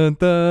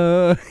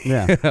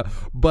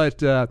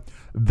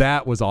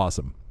that was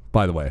awesome.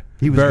 By the way,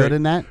 he was good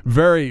in that.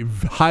 Very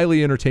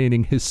highly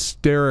entertaining,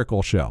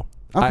 hysterical show.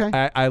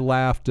 Okay. I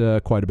laughed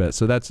quite a bit.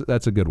 So that's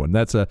a good one.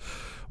 That's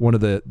one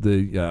of the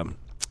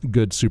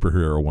good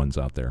superhero ones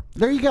out there.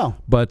 There you go.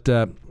 But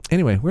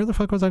anyway, where the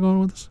fuck was I going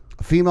with this?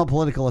 Female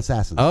political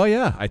assassins. Oh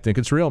yeah, I think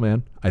it's real,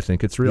 man. I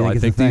think it's real. I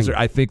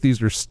think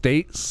these are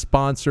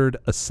state-sponsored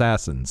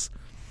assassins,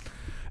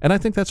 and I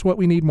think that's what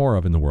we need more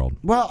of in the world.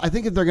 Well, I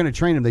think if they're going to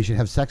train them, they should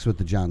have sex with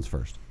the Johns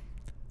first.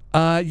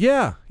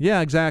 Yeah,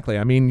 exactly.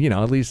 I mean,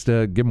 at least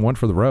give them one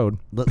for the road.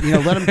 Let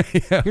them.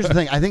 Yeah. Here's the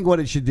thing. I think what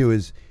it should do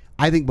is,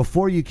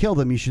 before you kill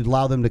them, you should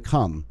allow them to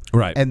come,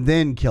 right, and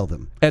then kill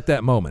them at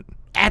that moment.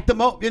 At the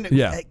moment,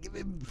 yeah.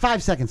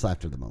 5 seconds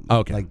after the moment.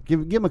 Okay,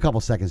 give them a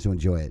couple seconds to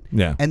enjoy it.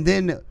 Yeah, and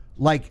then.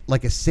 Like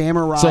a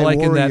samurai so like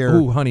warrior. In that,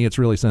 ooh, honey, it's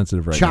really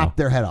sensitive right now. Chop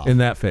their head off. In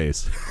that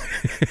phase.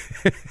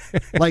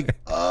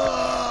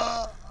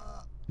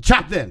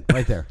 Chopped in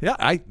right there. Yeah.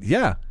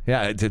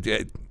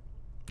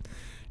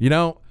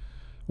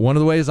 One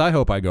of the ways I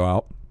hope I go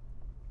out.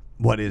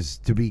 What is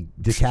to be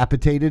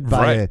decapitated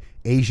by an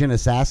Asian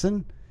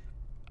assassin?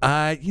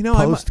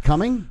 Post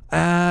coming?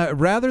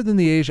 Rather than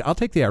the Asian, I'll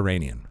take the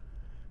Iranian.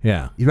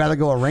 Yeah. You'd rather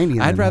go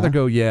Iranian. I'd rather huh?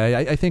 go.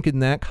 Yeah, I think in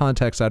that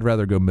context, I'd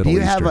rather go Middle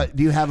Eastern.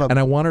 Do you have a? And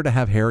I want her to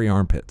have hairy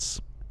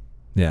armpits.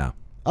 Yeah.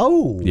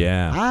 Oh.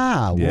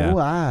 Yeah. Yeah. Ooh,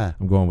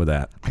 I'm going with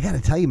that. I got to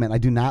tell you, man, I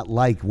do not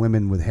like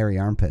women with hairy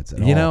armpits at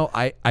all. You know,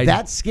 I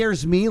that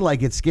scares me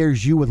like it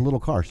scares you with little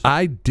cars.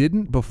 I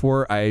didn't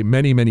before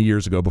many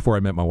years ago, before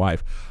I met my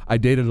wife. I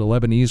dated a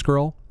Lebanese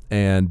girl,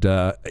 and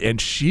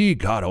she,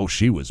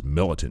 she was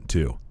militant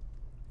too.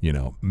 You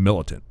know,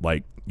 militant.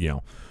 Like, you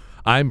know,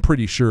 I'm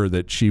pretty sure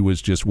that she was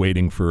just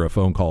waiting for a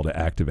phone call to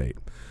activate.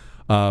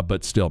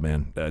 But still,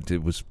 man,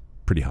 it was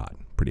pretty hot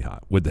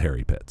with the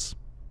hairy pits.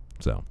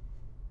 So.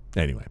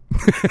 Anyway,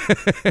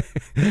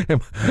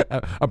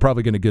 I'm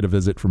probably going to get a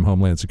visit from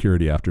Homeland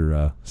Security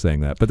after saying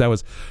that. But that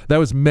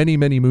was many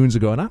moons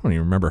ago, and I don't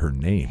even remember her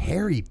name.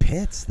 Hairy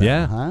pits, though,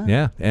 yeah, huh?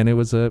 Yeah, and it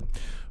was a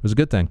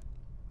good thing.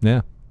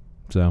 Yeah,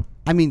 so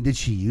I mean, did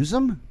she use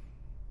them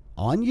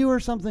on you or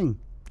something?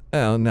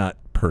 Well, not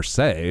per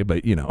se,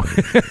 but you know,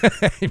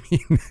 I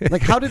mean,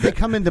 like how did they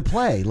come into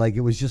play? Like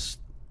it was just.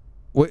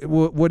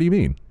 What do you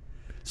mean?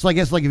 So I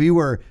guess like if you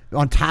were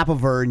on top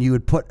of her and you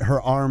would put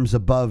her arms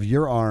above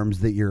your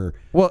arms, that you're.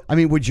 Well, I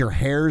mean, would your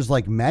hairs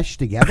like mesh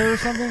together or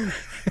something?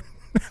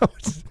 No,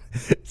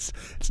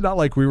 it's not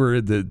like we were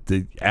in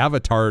the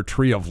Avatar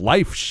Tree of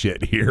Life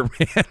shit here,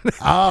 man.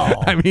 Oh,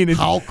 I mean,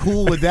 how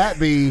cool would that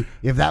be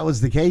if that was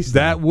the case?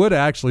 That would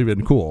actually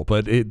been cool,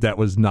 but that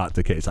was not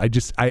the case.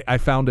 I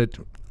found it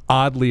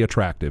oddly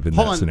attractive in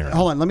that scenario.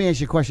 Hold on, let me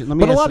ask you a question.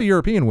 But a lot of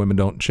European women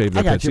don't shave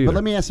their pits either. But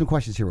let me ask some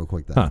questions here real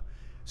quick, though. Huh.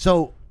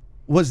 So,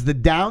 was the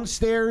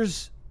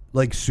downstairs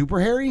like super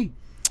hairy,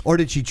 or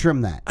did she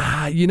trim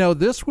that? You know,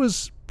 this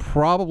was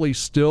probably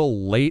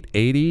still late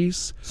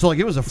 80s. So, like,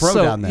 it was a fro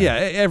down there.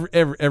 Yeah,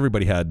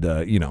 everybody had,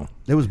 you know.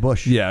 It was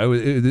bush. Yeah, it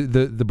was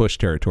the bush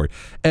territory.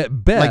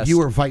 At best. Like you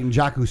were fighting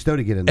Jacques Cousteau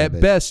to get in there. At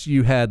best,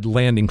 you had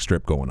landing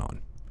strip going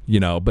on. You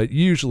know, but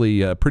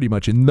usually, pretty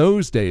much in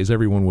those days,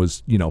 everyone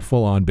was, you know,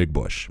 full on big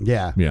bush.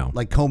 Yeah. You know.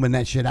 Like combing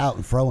that shit out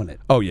and throwing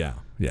it. Oh, yeah.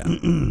 Yeah.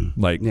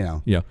 Like, you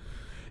know. Yeah.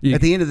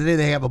 At the end of the day,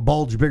 they have a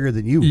bulge bigger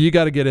than you. You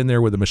got to get in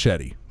there with a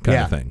machete kind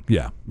of thing.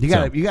 Yeah. You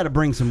got to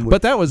bring some.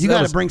 But that was. You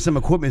got to bring some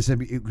equipment.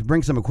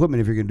 Bring some equipment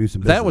if you're going to do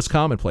some business. That was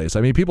commonplace.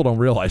 I mean, people don't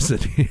realize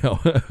that. You know,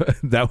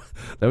 that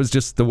was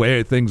just the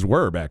way things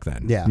were back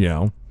then. Yeah. You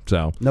know.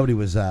 So nobody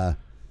was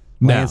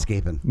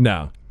landscaping.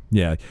 No.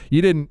 Yeah.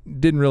 You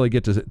didn't really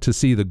get to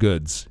see the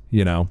goods.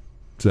 You know.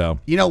 So.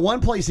 You know,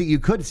 one place that you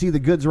could see the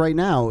goods right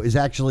now is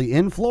actually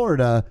in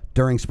Florida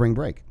during spring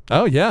break.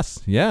 Oh yes,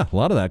 yeah, a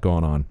lot of that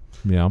going on.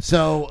 You know?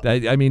 So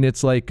I mean,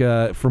 it's like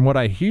from what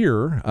I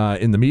hear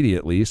in the media,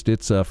 at least,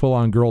 it's full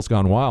on Girls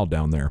Gone Wild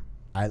down there.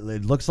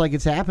 It looks like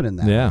it's happening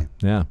that way.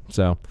 Yeah.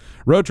 So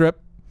road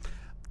trip.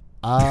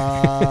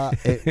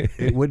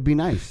 It would be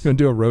nice. You want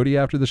to do a roadie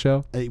after the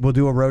show? We'll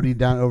do a roadie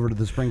down over to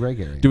the spring break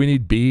area. Do we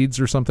need beads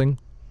or something?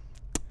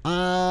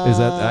 Is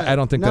that? I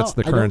don't think that's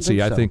the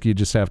currency. I think you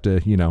just have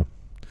to, you know,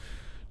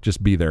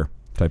 just be there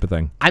type of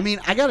thing. I mean,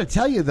 I got to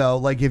tell you though,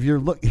 like if you're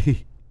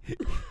looking.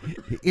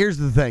 Here's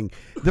the thing.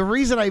 The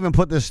reason I even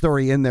put this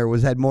story in there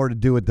had more to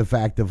do with the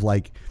fact of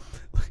like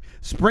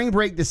spring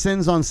break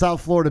descends on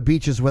South Florida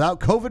beaches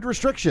without COVID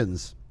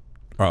restrictions.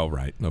 Oh,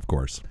 right. Of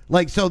course.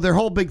 Like, so their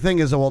whole big thing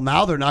is, well,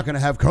 now they're not going to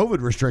have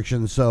COVID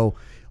restrictions. So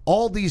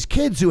all these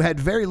kids who had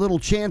very little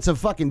chance of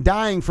fucking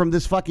dying from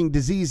this fucking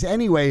disease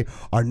anyway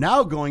are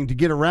now going to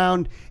get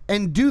around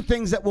and do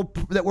things that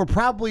were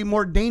probably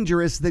more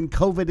dangerous than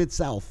COVID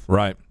itself.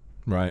 Right.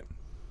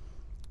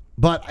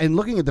 But in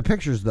looking at the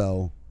pictures,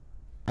 though,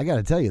 I got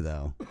to tell you,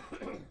 though,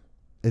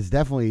 it's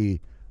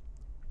definitely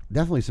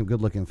some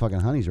good-looking fucking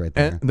honeys right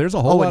there. And there's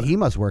a whole lot. And he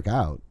must work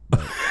out.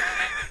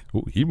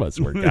 Ooh, he must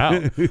work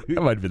out. That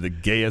might have been the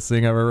gayest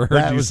thing I've ever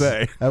heard you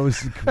say. That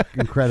was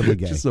incredibly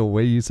gay. Just the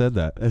way you said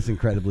that. That's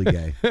incredibly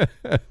gay.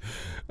 And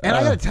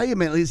I got to tell you,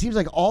 man, it seems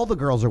like all the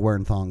girls are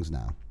wearing thongs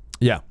now.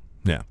 Yeah.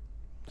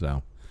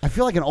 So I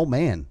feel like an old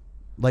man.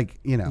 Like,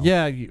 you know.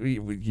 Yeah,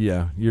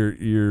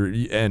 you're,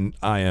 and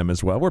I am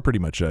as well. We're pretty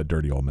much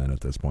dirty old men at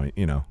this point.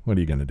 You know, what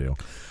are you going to do?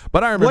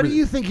 But I remember. What do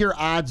you think your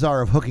odds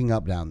are of hooking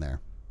up down there?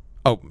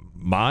 Oh,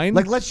 mine?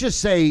 Like, let's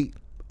just say,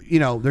 you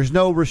know, there's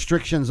no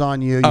restrictions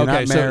on you. You're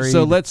not married.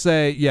 So let's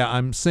say,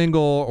 I'm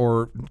single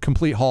or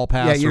complete hall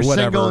pass or whatever. Yeah, you're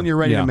single and you're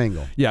ready to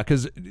mingle. Yeah,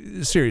 because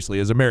seriously,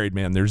 as a married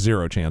man, there's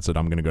zero chance that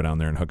I'm going to go down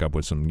there and hook up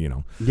with some, you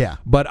know. Yeah.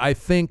 But I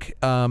think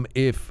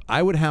if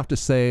I would have to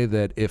say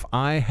that if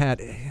I had,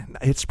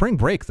 it's spring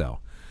break though.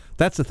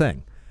 That's the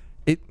thing.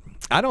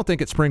 I don't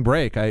think at spring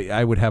break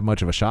I would have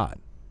much of a shot.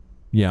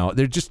 You know,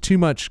 there's just too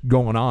much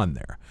going on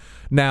there.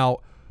 Now,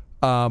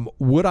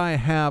 would I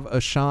have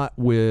a shot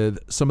with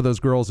some of those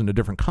girls in a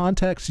different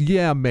context?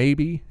 Yeah,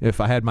 maybe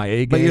if I had my A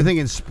game. But you're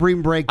thinking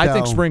spring break, though. I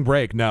think spring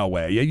break, no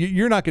way.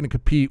 You're not going to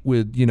compete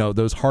with, you know,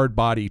 those hard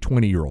body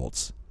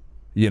 20-year-olds.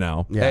 You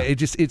know,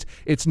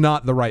 it's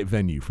not the right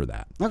venue for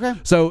that. Okay.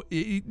 So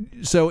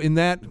in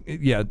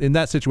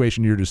that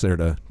situation, you're just there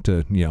to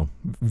you know,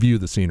 view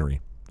the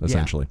scenery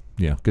essentially.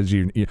 Yeah. Because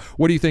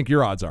what do you think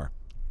your odds are?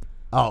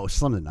 Oh,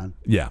 slim to none.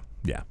 Yeah.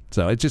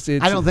 So it's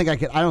I don't think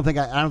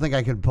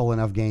I could pull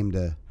enough game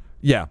to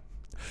Yeah.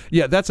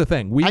 Yeah, that's the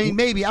thing. I mean,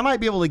 maybe I might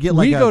be able to get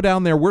like we go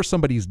down there. We're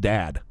somebody's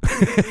dad.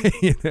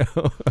 You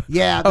know.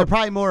 Yeah, they're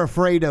probably more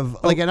afraid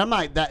of like. And I'm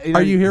not that.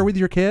 Are you here with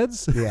your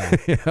kids? Yeah.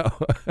 You know?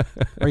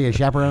 Are you a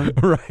chaperone?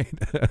 Right.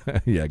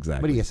 Yeah,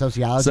 exactly. What are you, a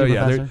sociology So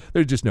professor? yeah,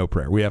 there's just no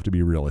prayer. We have to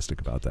be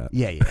realistic about that.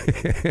 Yeah.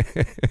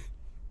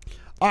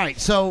 All right,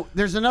 so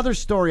there's another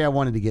story I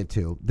wanted to get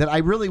to that I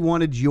really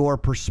wanted your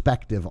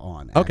perspective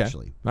on.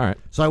 Actually, all right.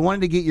 So I wanted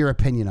to get your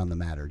opinion on the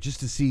matter, just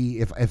to see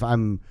if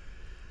I'm.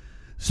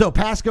 So,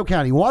 Pasco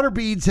County. Water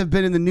beads have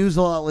been in the news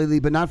a lot lately,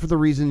 but not for the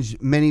reasons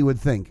many would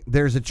think.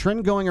 There's a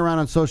trend going around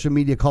on social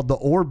media called the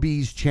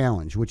Orbeez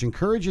Challenge, which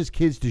encourages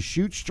kids to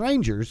shoot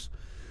strangers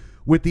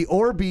with the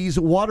Orbeez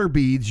water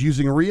beads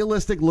using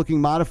realistic-looking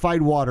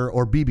modified water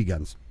or BB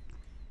guns.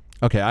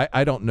 Okay,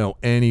 I don't know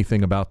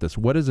anything about this.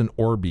 What is an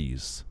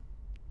Orbeez?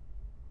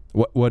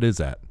 What is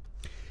that?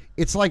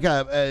 It's like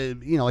a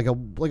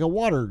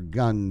water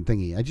gun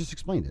thingy. I just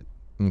explained it.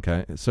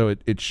 Okay, so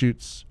it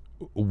shoots.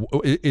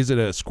 Is it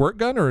a squirt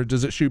gun or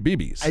does it shoot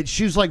BBs? It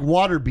shoots like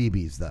water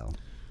BBs, though.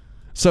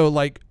 So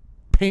like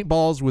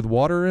paintballs with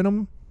water in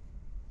them?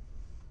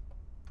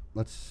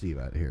 Let's see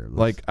about here.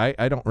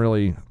 I don't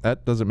really,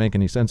 that doesn't make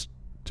any sense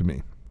to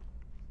me.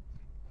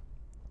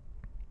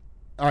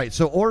 All right,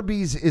 so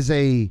Orbeez is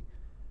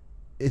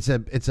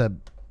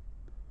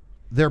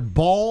they're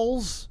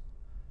balls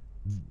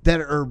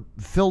that are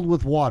filled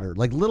with water,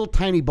 like little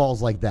tiny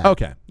balls like that.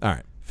 Okay, all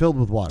right. Filled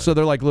with water. So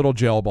they're like little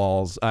gel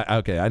balls. Now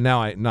I kind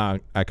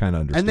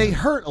of understand. And they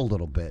hurt a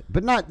little bit,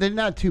 but they're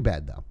not too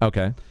bad though.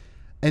 Okay.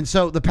 And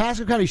so the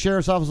Pasco County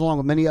Sheriff's Office, along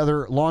with many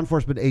other law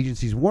enforcement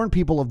agencies, warn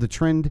people of the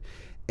trend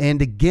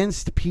and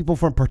against people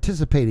from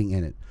participating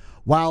in it.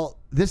 While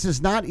this is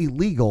not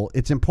illegal,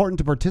 it's important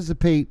to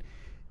participate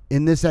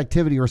in this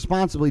activity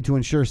responsibly to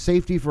ensure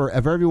safety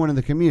of everyone in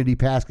the community,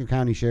 Pasco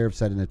County Sheriff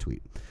said in a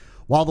tweet.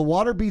 While the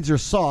water beads are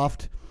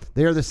soft,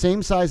 they are the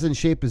same size and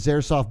shape as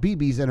airsoft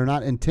BBs and are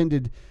not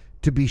intended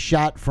to be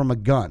shot from a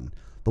gun.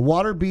 The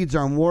water beads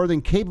are more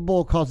than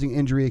capable of causing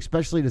injury,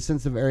 especially in a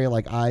sensitive area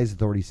like eyes,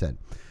 authorities said.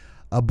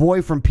 A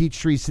boy from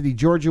Peachtree City,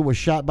 Georgia, was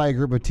shot by a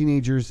group of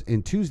teenagers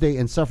on Tuesday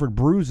and suffered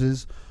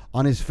bruises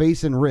on his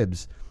face and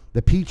ribs.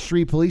 The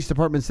Peachtree Police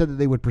Department said that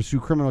they would pursue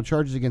criminal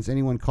charges against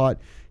anyone caught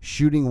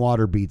shooting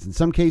water beads. In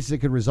some cases, it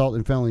could result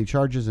in felony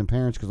charges, and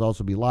parents could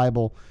also be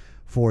liable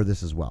for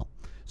this as well.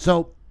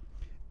 So,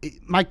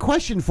 my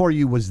question for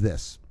you was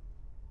this.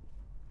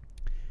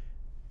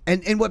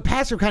 And what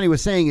Pasco County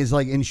was saying is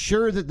like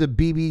ensure that the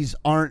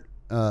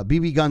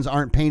BB guns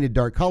aren't painted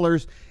dark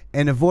colors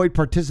and avoid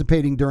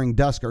participating during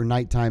dusk or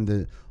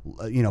nighttime.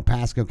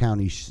 Pasco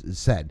County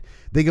said.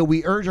 They go,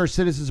 we urge our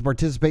citizens to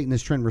participate in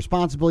this trend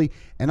responsibly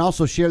and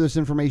also share this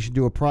information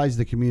to apprise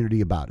the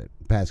community about it.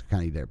 Pasco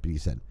County deputy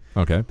said.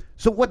 Okay.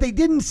 So what they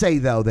didn't say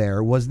though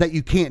there was that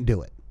you can't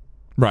do it.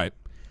 Right.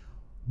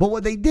 But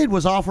what they did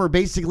was offer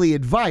basically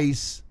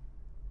advice.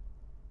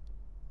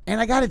 And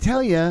I got to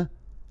tell you,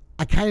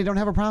 I kind of don't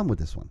have a problem with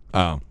this one.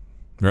 Oh,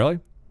 really?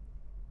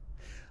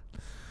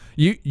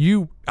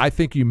 I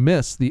think you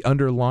miss the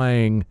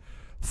underlying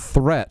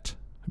threat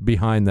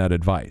behind that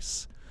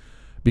advice,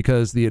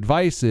 because the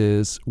advice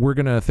is we're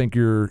going to think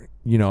you're,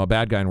 a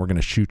bad guy and we're going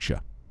to shoot you.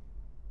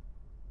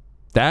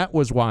 That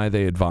was why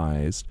they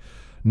advised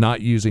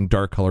not using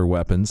dark color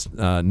weapons,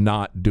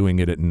 not doing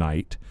it at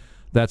night,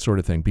 that sort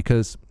of thing,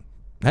 because,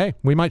 hey,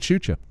 we might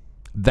shoot you.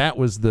 That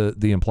was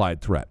the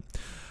implied threat.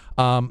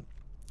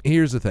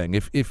 Here's the thing.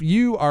 If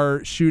you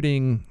are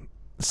shooting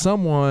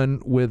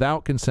someone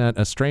without consent,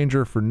 a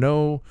stranger for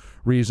no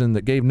reason,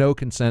 that gave no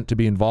consent to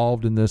be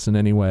involved in this in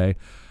any way,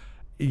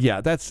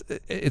 yeah,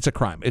 it's a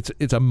crime.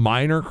 It's a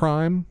minor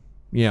crime,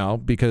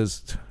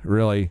 because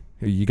really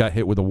you got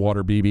hit with a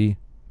water BB.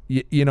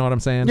 You know what I'm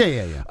saying?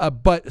 Yeah.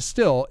 But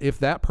still, if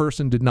that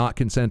person did not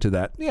consent to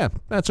that, yeah,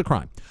 that's a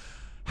crime.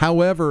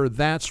 However,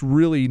 that's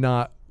really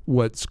not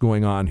what's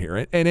going on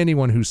here. And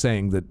anyone who's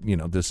saying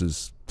that, this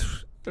is...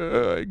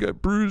 I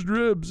got bruised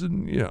ribs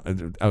and,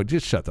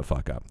 just shut the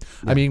fuck up.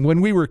 Yeah. I mean,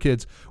 when we were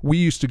kids, we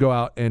used to go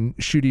out and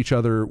shoot each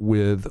other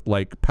with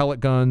like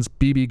pellet guns,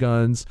 BB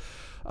guns,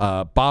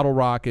 bottle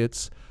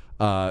rockets,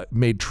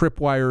 made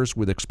tripwires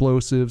with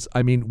explosives.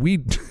 I mean,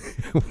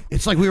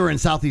 it's like we were in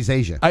Southeast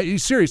Asia.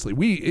 Seriously,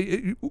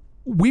 we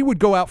would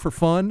go out for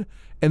fun.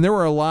 And there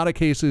were a lot of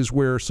cases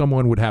where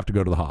someone would have to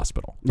go to the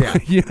hospital. Yeah.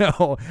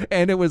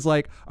 And it was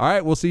like, all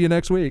right, we'll see you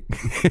next week.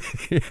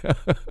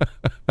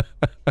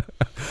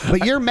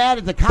 But you're mad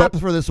at the cops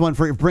for this one,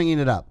 for bringing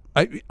it up.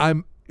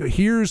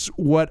 Here's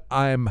what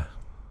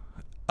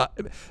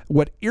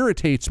what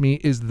irritates me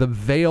is the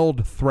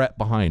veiled threat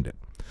behind it.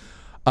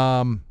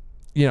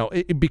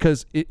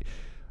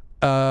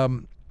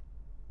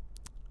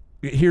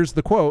 Here's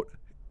the quote.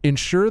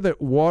 Ensure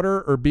that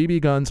water or BB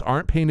guns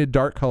aren't painted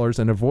dark colors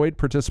and avoid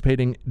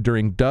participating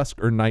during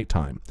dusk or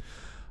nighttime.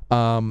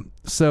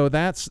 So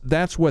that's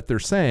what they're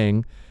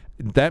saying.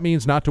 That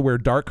means not to wear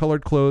dark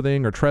colored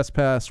clothing or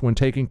trespass when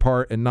taking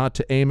part, and not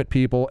to aim at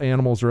people,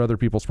 animals, or other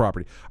people's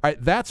property. All right,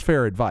 that's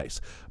fair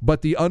advice.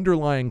 But the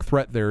underlying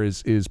threat there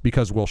is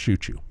because we'll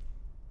shoot you.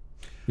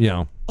 You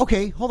know.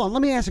 Okay, hold on.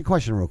 Let me ask a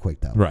question real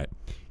quick, though. Right.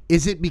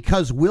 Is it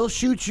because we'll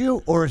shoot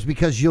you, or is it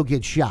because you'll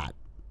get shot?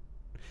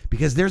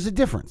 Because there's a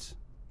difference.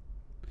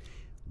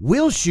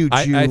 We'll shoot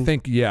you. I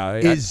think,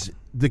 is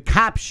the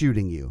cop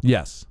shooting you.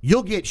 Yes.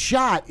 You'll get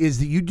shot is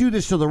that you do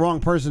this to the wrong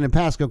person in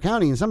Pasco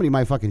County, and somebody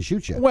might fucking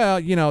shoot you. Well,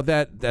 you know,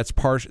 that's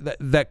partial.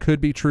 That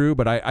could be true,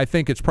 but I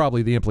think it's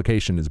probably the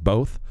implication is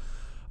both.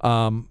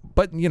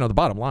 But, you know, the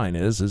bottom line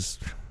is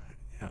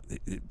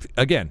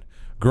again,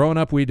 growing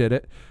up, we did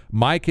it.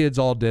 My kids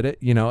all did it.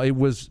 You know, it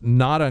was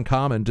not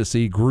uncommon to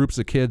see groups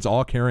of kids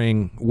all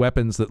carrying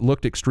weapons that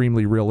looked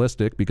extremely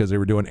realistic because they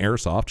were doing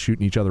airsoft,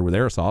 shooting each other with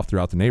airsoft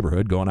throughout the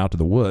neighborhood, going out to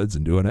the woods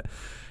and doing it.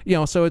 You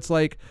know, so it's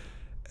like,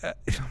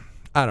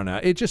 I don't know.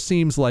 It just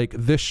seems like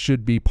this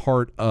should be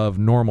part of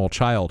normal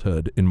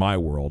childhood in my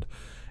world.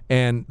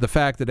 And the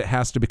fact that it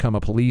has to become a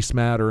police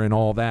matter and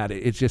all that,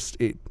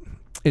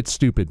 it's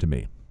stupid to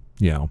me.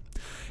 You know,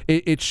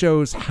 it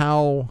shows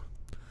how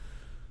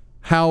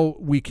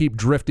we keep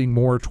drifting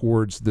more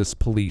towards this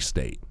police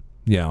state.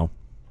 You know,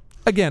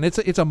 again, it's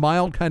a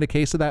mild kind of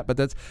case of that, but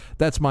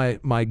that's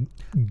my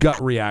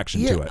gut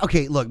reaction to it.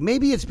 Okay, look,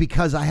 maybe it's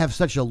because I have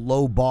such a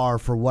low bar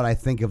for what I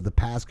think of the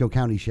Pasco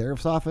County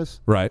Sheriff's Office.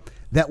 Right.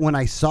 That when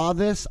I saw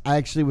this, I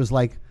actually was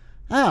like,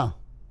 oh,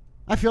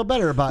 I feel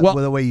better about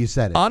the way you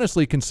said it.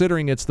 Honestly,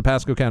 considering it's the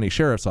Pasco County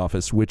Sheriff's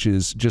Office, which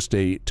is just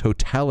a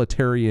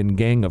totalitarian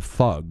gang of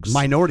thugs.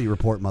 Minority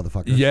Report,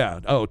 motherfucker. Yeah.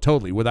 Oh,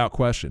 totally. Without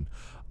question.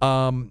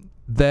 For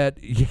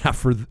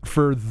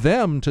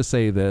them to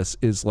say this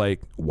is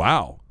like,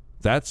 wow,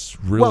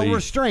 that's really well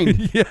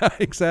restrained. Yeah,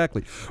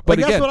 exactly. But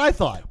like, again, that's what I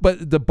thought.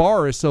 But the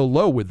bar is so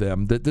low with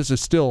them that this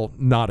is still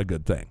not a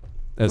good thing,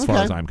 as far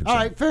as I'm concerned.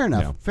 All right, fair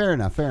enough. Yeah.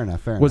 Fair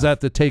enough. Was that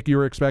the take you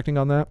were expecting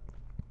on that?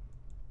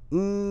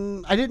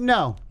 I didn't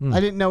know. I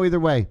didn't know either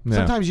way.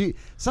 Yeah.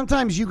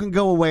 Sometimes you can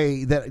go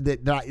away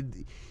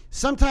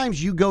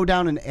sometimes you go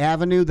down an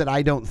avenue that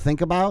I don't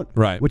think about.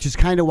 Right. Which is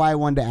kind of why I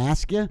wanted to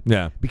ask you.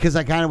 Yeah. Because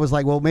I kind of was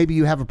like, well, maybe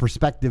you have a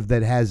perspective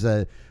that has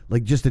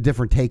just a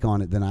different take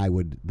on it than I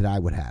would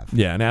have.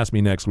 Yeah, and ask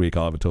me next week.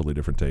 I'll have a totally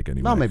different take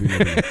anyway. Well, maybe.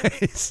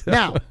 So.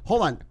 Now,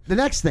 hold on. The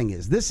next thing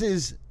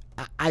is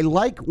I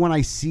like when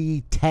I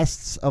see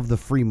tests of the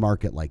free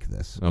market like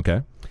this.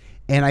 Okay.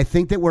 And I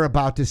think that we're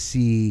about to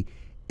see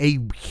a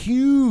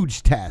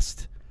huge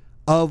test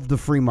of the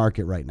free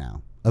market right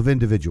now of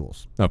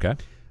individuals. Okay.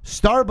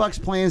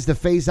 Starbucks plans to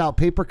phase out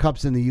paper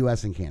cups in the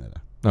U.S. and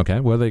Canada. Okay.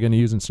 What are they going to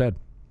use instead?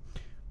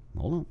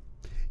 Hold on.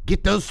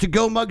 Get those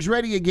to-go mugs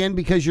ready again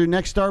because your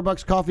next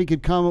Starbucks coffee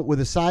could come with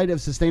a side of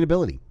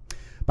sustainability.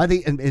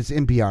 And it's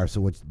NPR,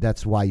 so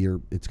that's why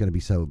it's going to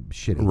be so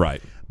shitty.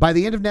 Right. By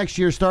the end of next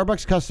year,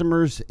 Starbucks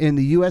customers in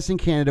the U.S. and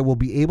Canada will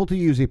be able to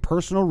use a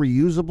personal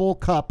reusable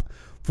cup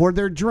for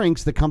their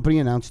drinks, the company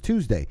announced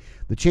Tuesday.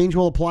 The change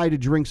will apply to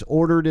drinks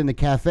ordered in the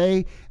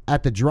cafe,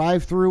 at the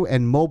drive-thru,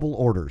 and mobile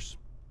orders.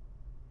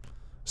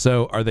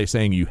 So are they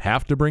saying you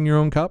have to bring your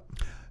own cup?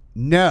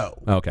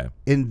 No. Okay.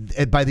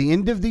 By the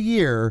end of the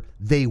year,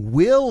 they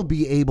will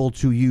be able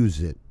to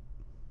use it.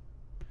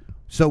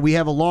 So we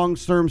have a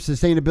long-term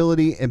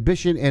sustainability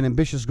ambition and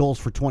ambitious goals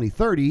for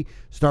 2030,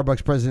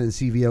 Starbucks president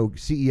and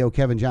CEO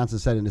Kevin Johnson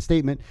said in a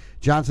statement.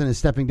 Johnson is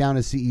stepping down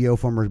as CEO.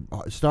 Former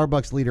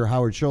Starbucks leader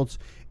Howard Schultz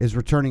is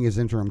returning as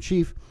interim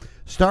chief.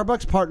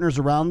 Starbucks partners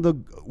around the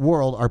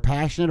world are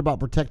passionate about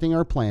protecting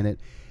our planet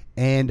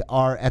and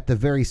are at the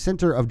very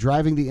center of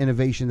driving the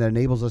innovation that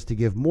enables us to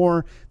give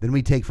more than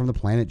we take from the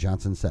planet,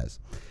 Johnson says.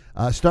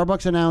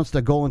 Starbucks announced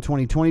a goal in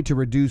 2020 to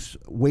reduce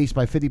waste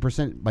by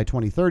 50% by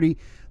 2030.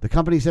 The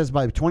company says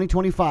by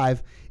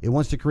 2025, it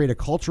wants to create a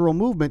cultural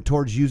movement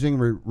towards using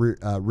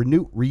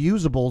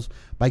reusables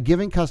by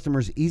giving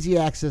customers easy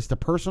access to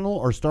personal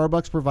or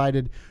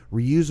Starbucks-provided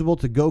reusable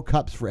to-go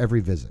cups for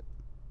every visit.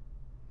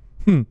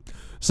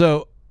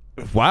 So,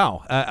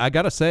 wow. I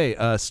got to say,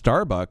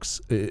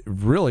 Starbucks,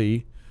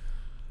 really,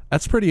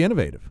 that's pretty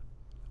innovative.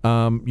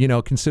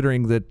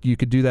 Considering that you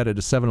could do that at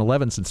a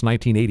 7-Eleven since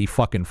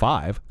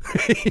 1985.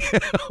 You know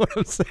what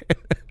I'm saying?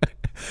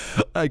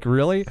 Like,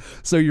 really?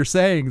 So you're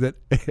saying that,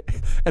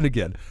 and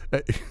again,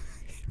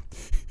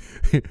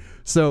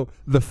 so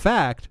the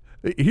fact,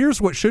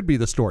 here's what should be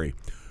the story.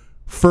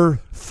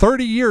 For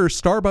 30 years,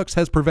 Starbucks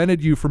has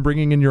prevented you from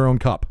bringing in your own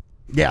cup.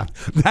 Yeah.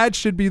 That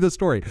should be the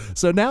story.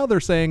 So now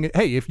they're saying,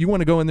 hey, if you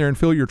want to go in there and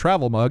fill your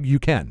travel mug, you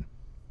can.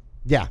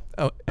 Yeah.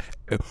 Oh,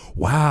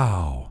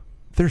 wow.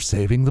 They're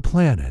saving the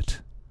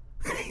planet.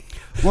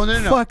 Well,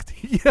 no.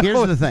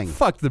 Here's the thing.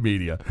 Fuck the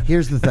media.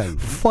 Here's the thing.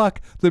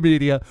 Fuck the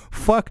media.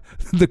 Fuck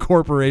the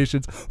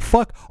corporations.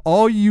 Fuck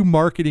all you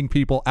marketing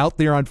people out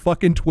there on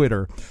fucking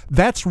Twitter.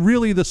 That's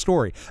really the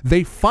story.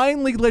 They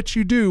finally let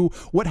you do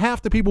what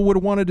half the people would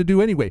have wanted to do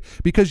anyway.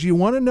 Because you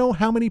want to know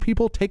how many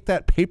people take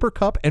that paper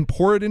cup and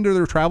pour it into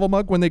their travel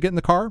mug when they get in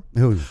the car?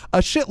 Who? A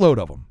shitload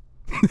of them.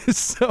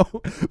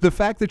 So the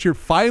fact that you're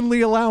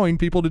finally allowing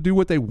people to do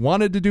what they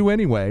wanted to do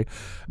anyway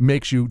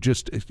makes you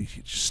just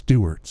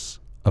stewards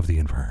of the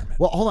environment.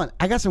 Well, hold on.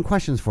 I got some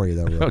questions for you,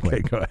 though, real quick.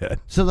 Okay, go ahead.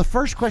 So the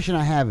first question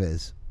I have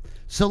is,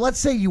 so let's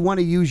say you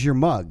want to use your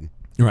mug.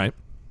 Right.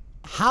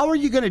 how are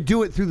you going to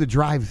do it through the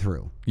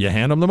drive-thru? You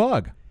hand them the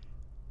mug.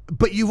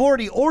 But you've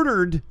already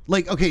ordered,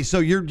 like, okay, so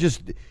it's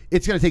going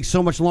to take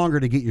so much longer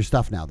to get your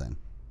stuff now then.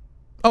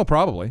 Oh,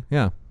 probably,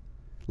 yeah.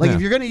 Like,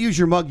 if you're going to use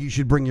your mug, you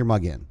should bring your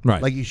mug in.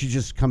 Right. Like, you should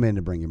just come in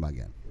and bring your mug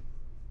in.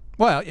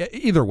 Well,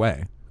 either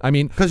way. I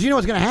mean, because you know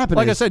what's going to happen.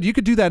 Like I said, you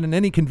could do that in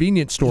any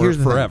convenience store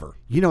forever.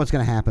 You know what's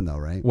going to happen, though,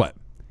 right? What?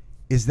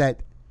 Is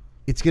that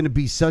it's going to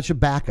be such a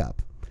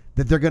backup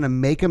that they're going to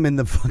make them in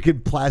the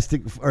fucking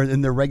plastic or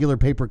in their regular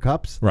paper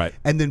cups. Right.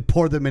 And then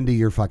pour them into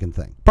your fucking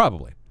thing.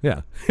 Probably.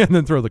 Yeah. And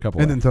then throw the cup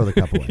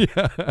away.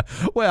 Yeah.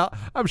 Well,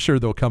 I'm sure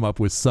they'll come up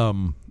with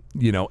some,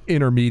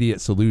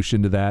 intermediate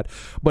solution to that.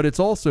 But it's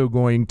also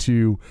going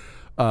to,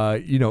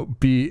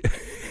 be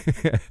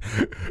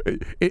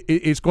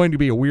it's going to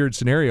be a weird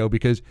scenario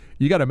because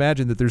you got to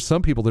imagine that there's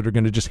some people that are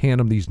going to just hand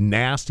them these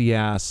nasty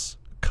ass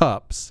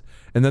cups.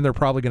 And then they're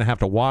probably going to have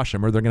to wash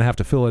them, or they're going to have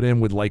to fill it in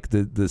with like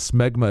the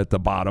smegma at the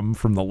bottom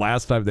from the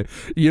last time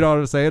you know what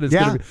I'm saying? It's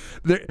going to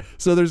be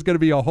so there's going to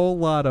be a whole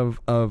lot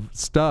of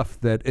stuff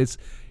that it's.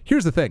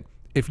 Here's the thing: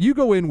 if you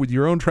go in with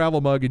your own travel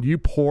mug and you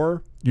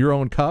pour your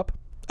own cup,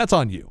 that's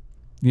on you.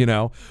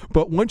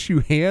 But once you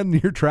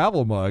hand your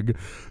travel mug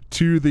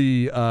to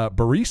the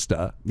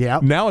barista,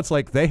 now it's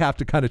like they have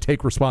to kind of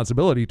take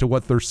responsibility to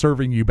what they're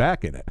serving you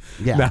back in it.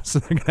 Yeah. Now, so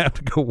they're going to have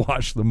to go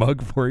wash the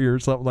mug for you or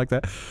something like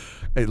that.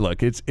 Hey,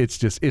 look, it's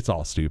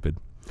all stupid.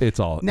 It's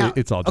all just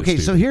okay.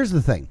 stupid. So here's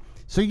the thing.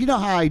 So you know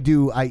how I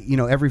do.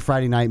 Every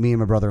Friday night, me and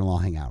my brother-in-law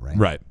hang out, right?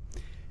 Right.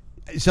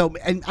 So,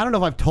 and I don't know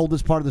if I've told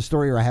this part of the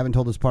story or I haven't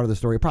told this part of the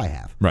story. I probably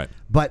have. Right.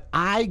 But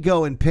I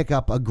go and pick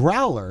up a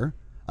growler,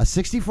 a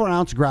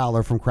 64-ounce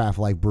growler from Craft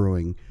Life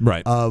Brewing,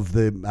 right, of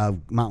the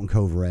Mountain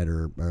Cove Red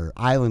or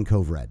Island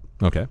Cove Red,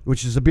 okay,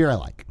 which is a beer I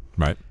like.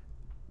 Right.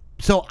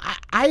 So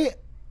I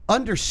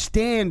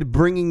understand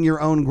bringing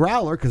your own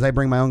growler because I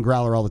bring my own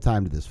growler all the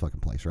time to this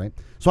fucking place, right?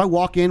 So I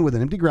walk in with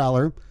an empty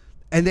growler,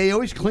 and they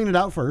always clean it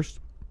out first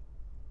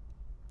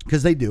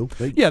because they do.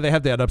 They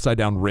have that upside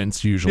down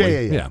rinse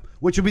usually. Yeah.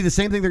 Which would be the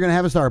same thing they're going to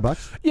have at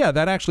Starbucks. Yeah,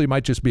 that actually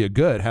might just be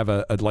have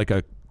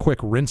a quick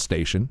rinse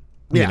station.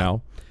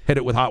 Hit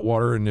it with hot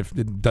water, and if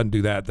it doesn't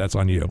do that, that's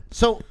on you.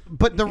 So,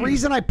 but the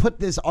reason I put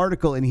this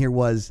article in here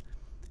was,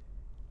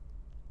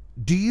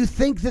 do you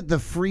think that the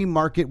free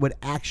market would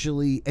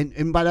actually,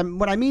 and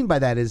what I mean by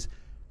that is,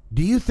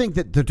 do you think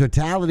that the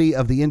totality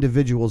of the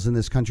individuals in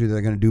this country that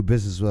are going to do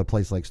business with a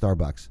place like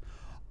Starbucks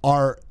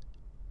are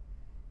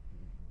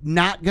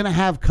not going to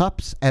have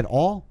cups at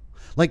all?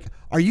 Like,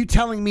 are you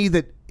telling me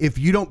that if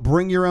you don't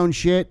bring your own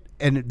shit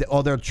and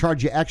they'll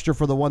charge you extra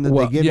for the one that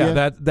they give you?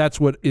 Yeah, that's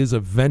what is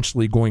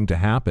eventually going to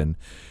happen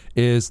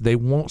is they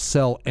won't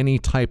sell any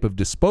type of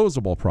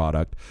disposable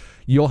product.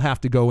 You'll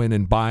have to go in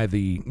and buy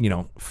the,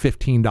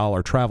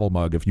 $15 travel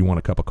mug if you want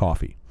a cup of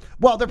coffee.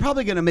 Well, they're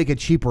probably going to make a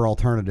cheaper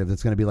alternative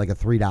that's going to be like a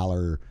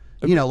 $3,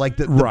 like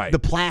the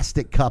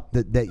plastic cup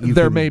that you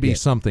there can may be get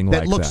something like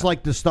that. That looks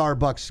like the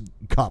Starbucks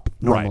cup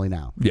normally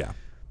now. Yeah.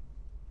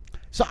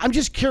 So I'm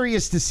just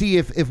curious to see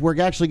if we're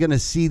actually going to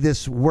see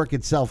this work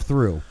itself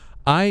through.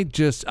 I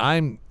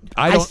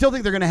still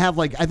think they're going to have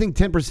I think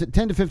 10%,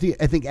 10 to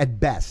 50, I think at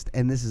best,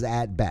 and this is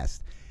at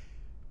best,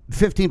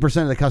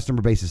 15% of the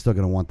customer base is still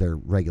going to want their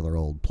regular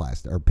old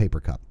plastic or paper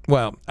cup.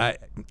 Well,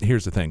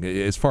 here's the thing.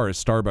 As far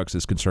as Starbucks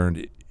is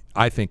concerned,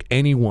 I think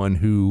anyone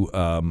who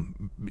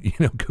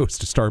goes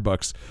to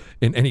Starbucks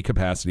in any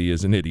capacity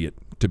is an idiot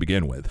to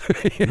begin with.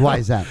 Why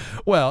is that?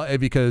 Well,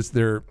 because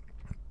they're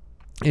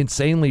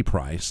insanely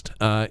priced.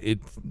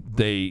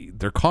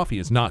 Their coffee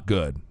is not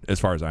good as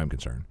far as I'm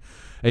concerned.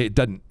 It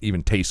doesn't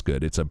even taste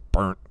good. It's a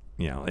burnt,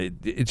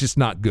 it's just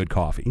not good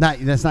coffee.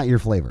 That's not your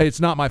flavor. It's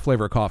not my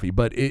flavor of coffee,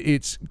 but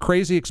it's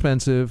crazy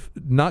expensive,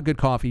 not good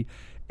coffee,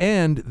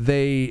 and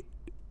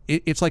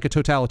it's like a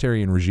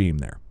totalitarian regime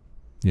there.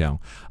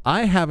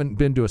 I haven't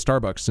been to a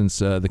Starbucks since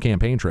the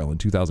campaign trail in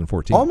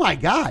 2014. Oh my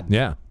God.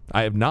 Yeah,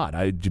 I have not.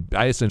 I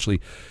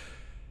essentially,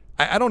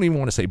 I don't even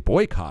want to say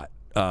boycott.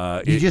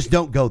 You just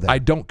don't go there. I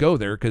don't go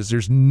there because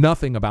there's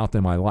nothing about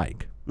them I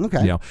like.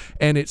 Okay.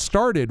 And it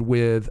started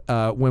with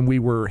when we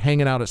were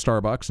hanging out at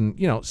Starbucks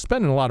and,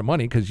 spending a lot of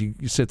money because you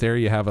sit there,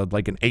 you have an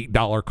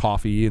 $8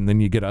 coffee and then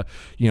you get a,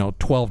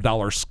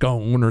 $12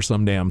 scone or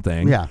some damn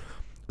thing. Yeah.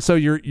 So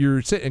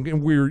you're sitting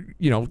and we're,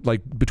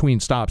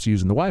 between stops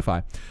using the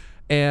Wi-Fi.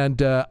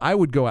 And I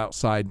would go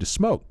outside to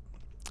smoke.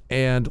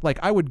 And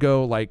I would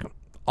go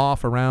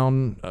off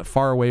around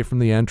far away from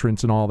the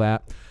entrance and all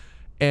that.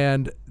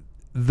 And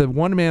the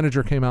one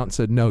manager came out and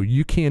said, no,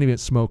 you can't even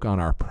smoke on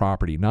our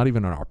property, not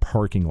even on our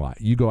parking lot.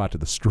 You go out to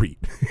the street.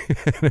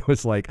 And it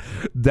was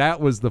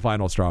that was the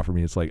final straw for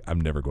me. It's I'm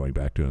never going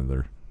back to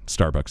another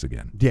Starbucks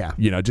again. Yeah.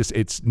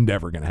 It's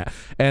never going to happen.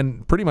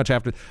 And pretty much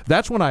after,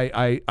 that's when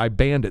I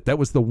banned it. That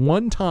was the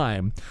one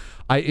time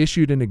I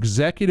issued an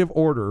executive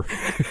order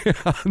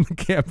on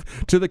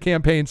to the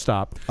campaign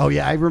stop. Oh,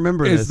 yeah, I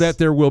remember this. Is that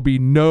there will be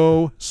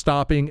no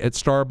stopping at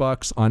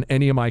Starbucks on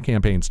any of my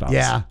campaign stops.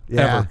 Yeah.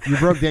 Ever. You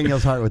broke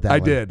Danielle's heart with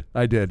that one.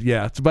 I did,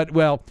 yeah. But,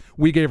 well,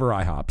 we gave her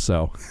IHOP,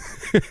 so.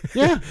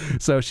 Yeah.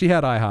 So she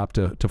had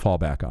IHOP to fall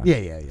back on.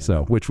 Yeah.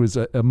 So, which was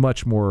a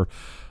much more,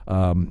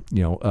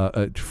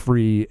 a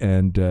free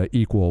and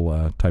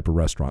equal type of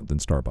restaurant than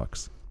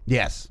Starbucks.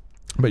 Yes.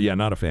 But, yeah,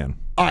 not a fan.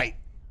 All right.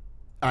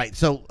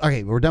 So,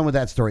 okay, we're done with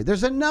that story.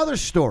 There's another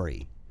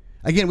story.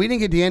 Again, we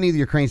didn't get to any of the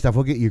Ukraine stuff.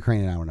 We'll get Ukraine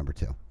in hour number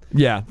 2.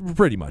 Yeah,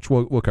 pretty much.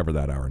 We'll cover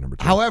that hour number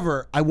 2.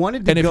 However, I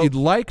wanted to if you'd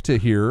like to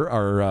hear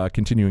our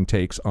continuing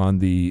takes on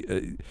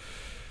the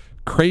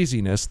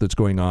craziness that's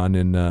going on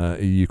in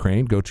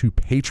Ukraine, go to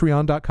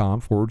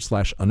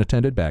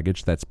patreon.com/unattended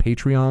baggage. That's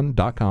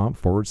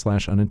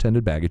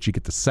patreon.com/unattended baggage. You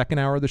get the second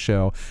hour of the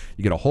show.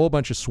 You get a whole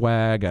bunch of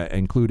swag,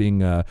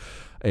 including a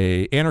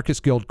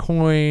Anarchist Guild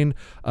coin.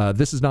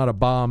 This is not a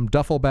bomb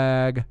duffel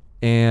bag.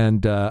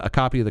 And a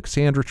copy of the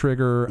Cassandra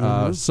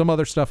Trigger, some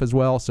other stuff as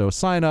well. So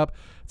sign up.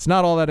 It's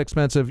not all that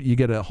expensive. You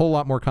get a whole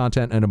lot more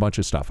content and a bunch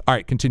of stuff. All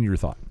right, continue your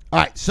thought. All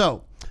right,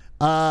 so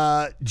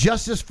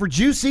justice for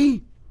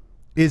Juicee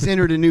is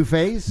entered a new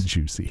phase.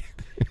 Juicee.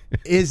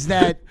 Is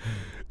that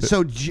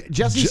so?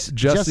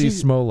 Jussie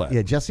Smollett.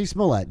 Yeah, Jussie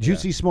Smollett.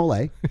 Juicee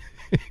Smollett.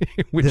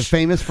 Which, the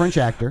famous French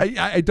actor.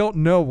 I don't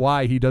know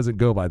why he doesn't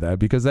go by that,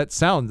 because that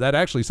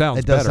actually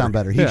sounds better. It does sound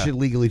better. He should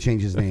legally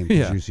change his name to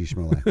Juicee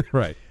Smollett.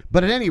 Right.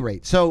 But at any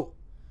rate, so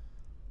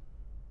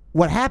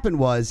what happened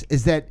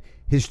is that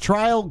his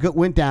trial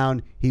went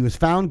down, he was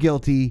found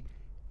guilty,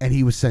 and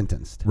he was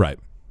sentenced. Right.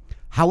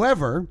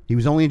 However, he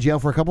was only in jail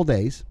for a couple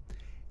days,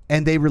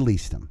 and they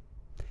released him.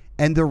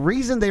 And the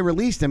reason they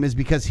released him is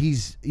because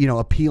he's,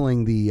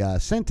 appealing the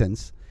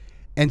sentence.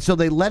 And so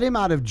they let him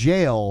out of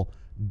jail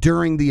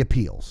during the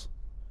appeals.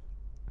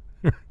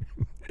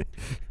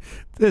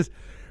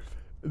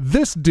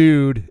 This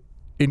dude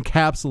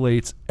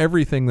encapsulates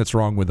everything that's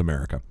wrong with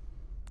America.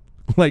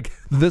 Like,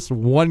 this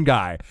one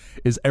guy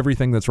is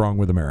everything that's wrong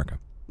with America.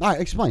 All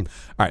right, explain.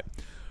 All right.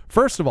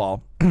 First of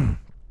all,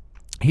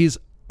 he's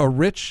a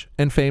rich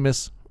and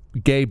famous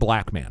gay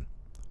black man.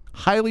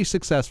 Highly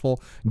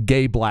successful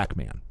gay black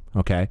man.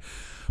 Okay?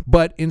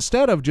 But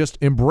instead of just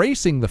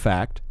embracing the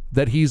fact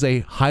that he's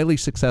a highly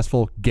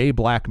successful gay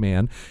black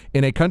man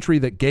in a country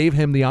that gave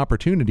him the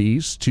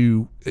opportunities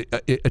to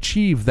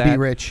achieve that. Be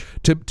rich.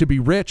 To be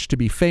rich, to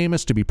be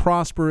famous, to be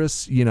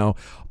prosperous,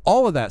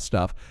 all of that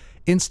stuff.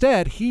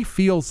 Instead, he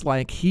feels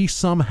like he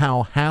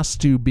somehow has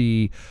to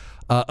be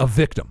a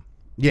victim.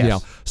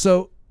 Yes.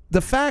 So the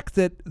fact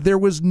that there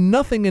was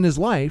nothing in his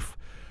life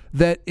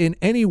that in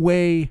any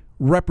way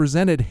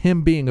represented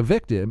him being a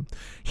victim,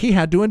 he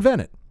had to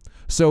invent it.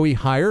 So he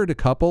hired a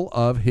couple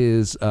of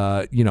his,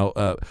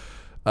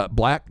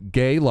 black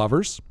gay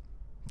lovers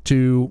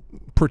to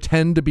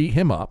pretend to beat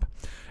him up,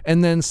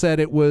 and then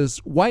said it was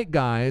white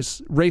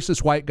guys,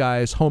 racist white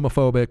guys,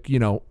 homophobic,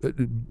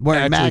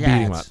 wearing MAGA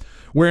beating him up. hats.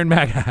 Wearing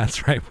MAGA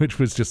hats, right, which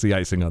was just the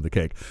icing on the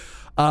cake.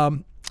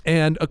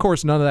 And, of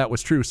course, none of that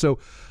was true. So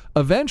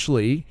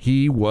eventually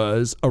he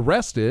was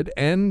arrested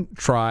and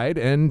tried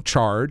and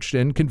charged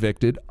and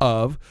convicted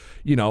of,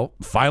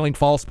 filing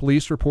false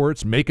police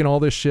reports, making all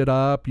this shit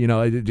up,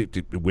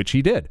 which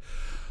he did.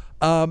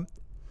 And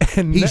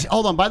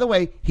hold on. By the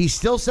way, he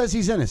still says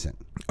he's innocent.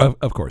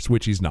 Of course,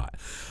 which he's not.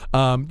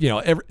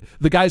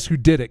 The guys who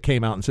did it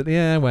came out and said,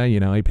 yeah, well,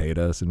 he paid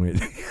us. And we,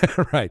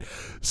 right.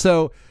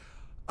 So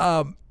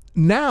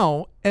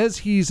now, as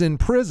he's in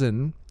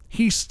prison,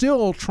 he's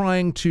still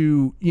trying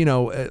to,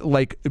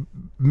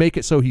 make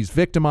it so he's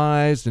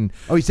victimized. And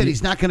he said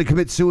he's not going to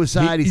commit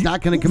suicide. He's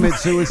not going to commit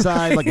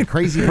suicide like a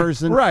crazy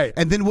person. Right.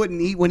 And then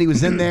wouldn't eat when he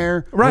was in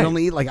there. Right. Would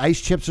only eat like ice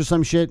chips or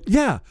some shit.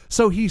 Yeah.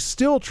 So he's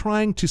still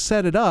trying to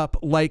set it up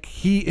like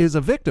he is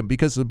a victim,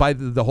 because by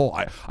the whole,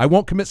 I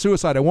won't commit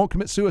suicide. I won't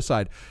commit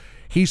suicide.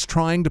 He's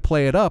trying to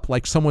play it up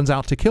like someone's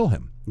out to kill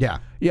him. Yeah.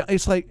 Yeah.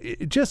 It's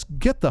like, just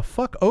get the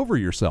fuck over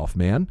yourself,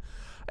 man.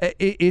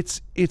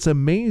 It's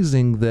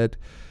amazing that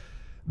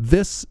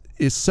this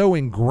is so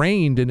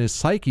ingrained in his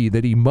psyche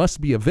that he must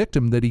be a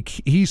victim, that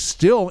he's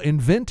still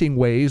inventing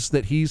ways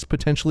that he's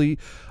potentially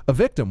a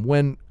victim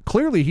when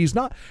clearly he's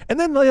not. And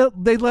then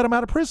they let him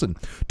out of prison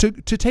to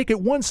take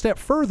it one step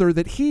further,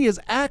 that he is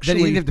actually... That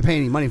he didn't have to pay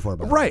any money for it.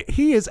 Right.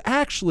 He is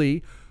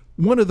actually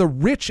one of the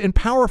rich and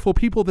powerful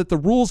people that the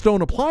rules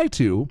don't apply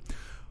to.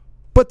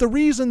 But the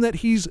reason that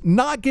he's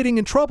not getting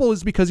in trouble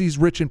is because he's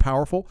rich and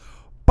powerful.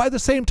 By the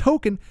same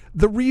token,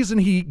 the reason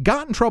he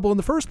got in trouble in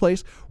the first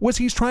place was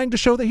he's trying to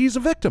show that he's a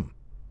victim.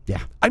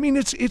 Yeah. I mean,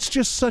 it's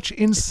just such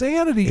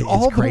insanity it's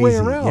all crazy. The way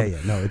around. Yeah.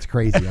 No, it's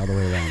crazy all the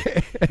way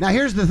around. Now,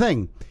 here's the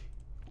thing.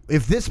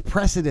 If this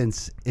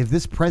precedent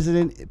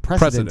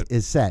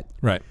is set,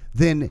 right,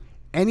 then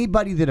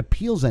anybody that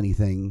appeals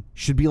anything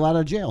should be allowed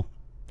out of jail.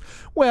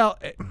 Well,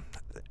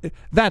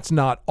 that's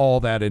not all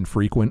that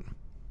infrequent,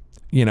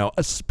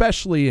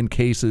 especially in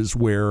cases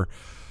where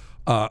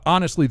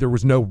honestly, there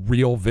was no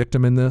real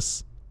victim in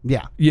this.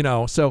 Yeah.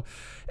 So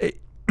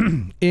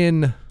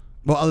in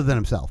Well, other than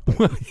himself.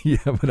 Yeah,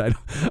 but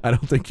I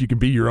don't think you can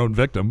be your own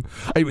victim.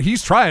 I mean,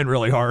 he's trying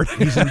really hard.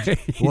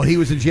 Well, he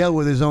was in jail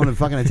with his own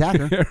fucking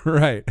attacker.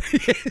 Right.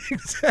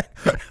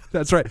 Exactly.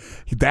 That's right.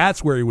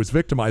 That's where he was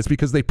victimized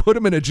because they put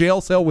him in a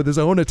jail cell with his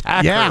own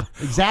attacker. Yeah,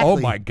 exactly. Oh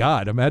my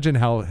God. Imagine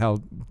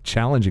how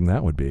challenging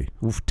that would be.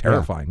 Oof,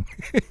 terrifying.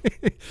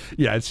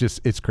 Yeah,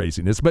 it's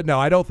craziness. But no,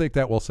 I don't think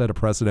that will set a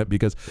precedent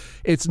because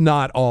it's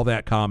not all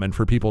that common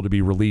for people to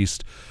be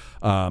released,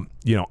 on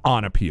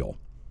appeal.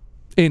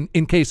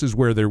 In cases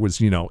where there was,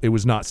 it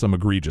was not some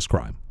egregious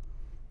crime.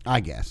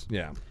 I guess.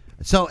 Yeah.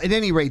 So at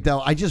any rate,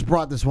 though, I just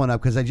brought this one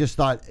up because I just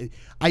thought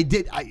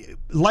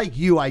like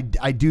you, I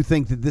do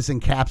think that this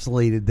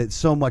encapsulated that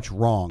so much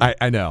wrong.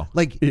 I know.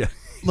 Like, yeah.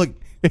 Look,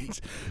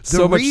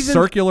 so much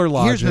circular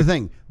logic. Here's the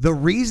thing: the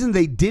reason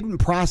they didn't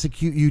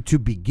prosecute you to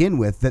begin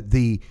with, that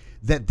the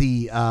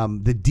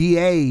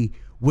DA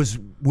was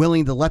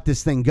willing to let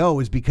this thing go,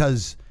 is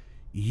because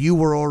you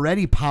were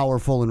already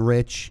powerful and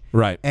rich,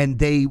 right? And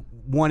they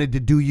wanted to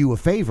do you a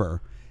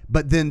favor,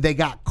 but then they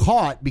got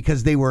caught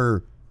because they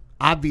were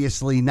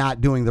obviously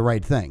not doing the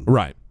right thing.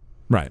 Right.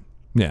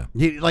 Yeah.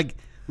 Like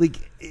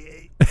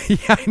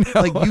yeah, I know.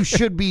 Like you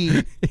should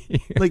be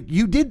like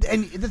you did,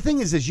 and the thing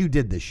is you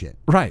did this shit.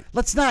 Right.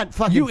 Let's not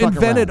fucking You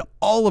invented around.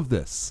 all of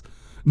this.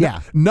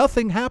 Yeah.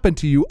 Nothing happened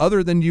to you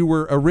other than you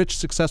were a rich,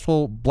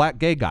 successful black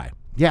gay guy.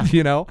 Yeah.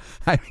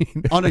 I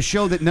mean, on a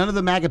show that none of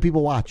the MAGA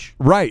people watch.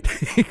 Right.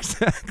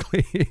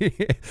 Exactly.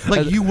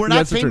 Like you were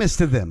not famous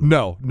to them.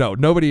 No.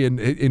 Nobody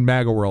in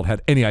MAGA world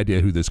had any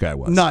idea who this guy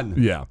was.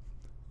 None. Yeah.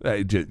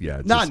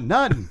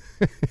 None.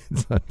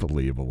 It's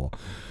unbelievable.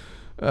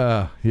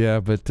 Yeah,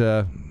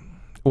 but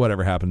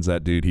whatever happens to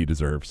that dude, he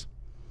deserves.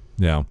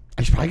 Yeah.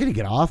 He's probably going to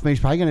get off. He's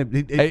probably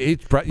going to...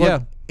 yeah.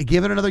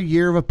 Give it another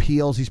year of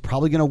appeals. He's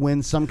probably going to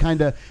win some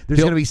kind of... There's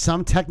going to be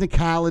some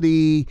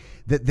technicality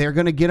that they're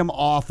going to get him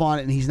off on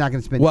it, and he's not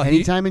going to spend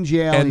any time in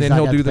jail. And then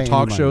he'll do the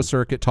talk show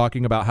circuit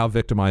talking about how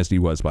victimized he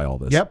was by all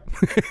this. Yep.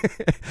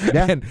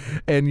 Yeah.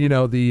 And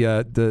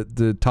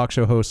the talk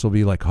show hosts will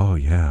be like, oh,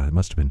 yeah, it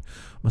must have been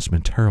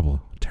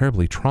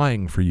terribly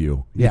trying for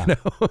you. Yeah.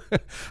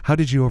 How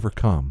did you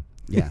overcome?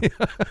 Yeah.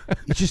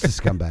 He's just a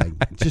scumbag.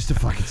 Just a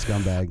fucking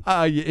scumbag.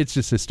 It's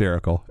just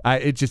hysterical.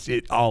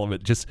 All of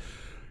it just...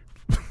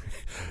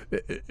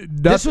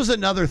 This was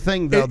another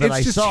thing, though, that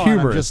I saw. Humorous,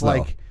 and I'm just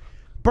like,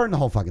 burn the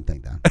whole fucking thing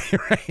down.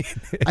 Right.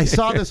 I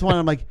saw this one.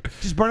 I'm like,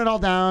 just burn it all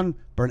down.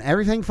 Burn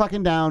everything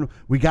fucking down.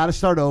 We got to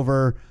start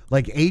over.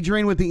 Like,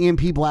 Adrian with the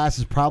EMP blast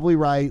is probably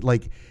right.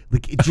 Like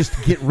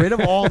just get rid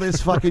of all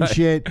this fucking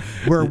shit.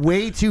 We're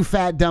way too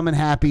fat, dumb, and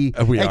happy.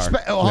 We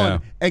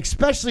are.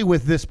 Especially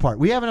with this part.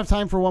 We have enough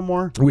time for one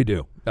more? We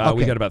do. Okay.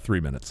 We got about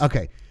 3 minutes.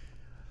 Okay.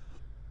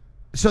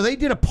 So they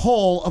did a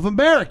poll of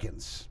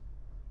Americans.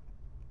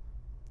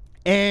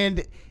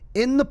 And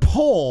in the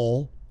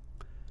poll...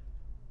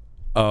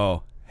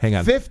 Oh, hang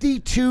on.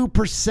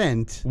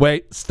 52%...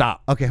 Wait,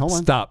 stop. Okay, hold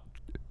on. Stop.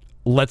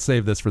 Let's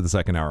save this for the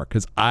second hour,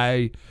 because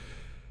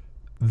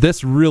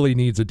this really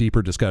needs a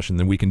deeper discussion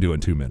than we can do in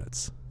 2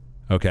 minutes.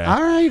 Okay?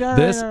 All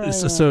right.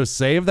 So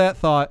save that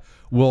thought.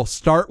 We'll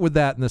start with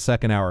that in the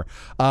second hour.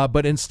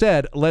 But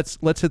instead, let's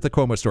hit the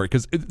Cuomo story,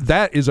 because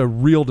that is a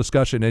real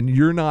discussion, and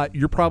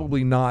you're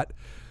probably not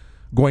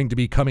going to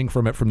be coming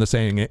from it from the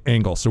same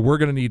angle. So we're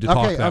going to need to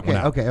talk that one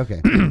out.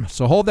 Okay.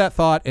 So hold that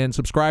thought, and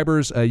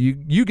subscribers,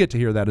 you get to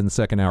hear that in the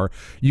second hour.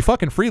 You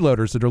fucking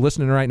freeloaders that are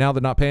listening right now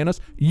that are not paying us,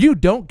 you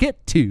don't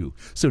get to.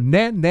 So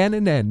nah.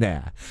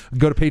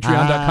 Go to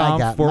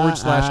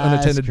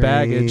patreon.com/unattended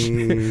baggage.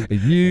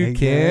 You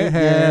can't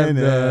have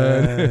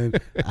none.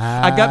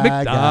 I got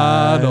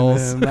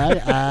McDonald's.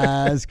 My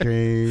ice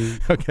cream.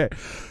 Okay.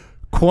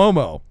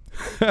 Cuomo.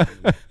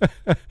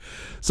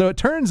 So it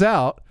turns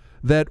out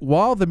that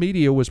while the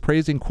media was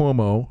praising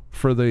Cuomo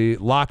for the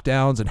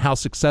lockdowns and how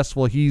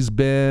successful he's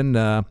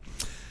been,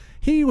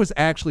 he was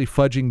actually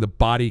fudging the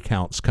body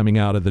counts coming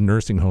out of the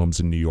nursing homes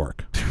in New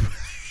York.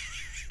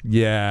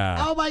 Yeah.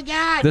 Oh my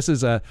God. This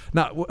is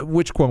not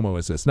which Cuomo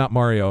is this? Not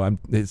Mario.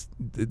 It's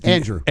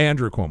Andrew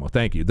Cuomo.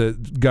 Thank you, the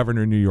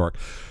governor of New York.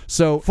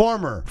 So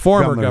former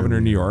governor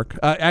of New York.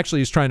 Actually,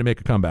 he's trying to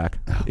make a comeback.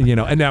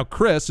 And now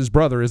Chris, his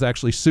brother, is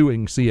actually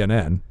suing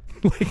CNN.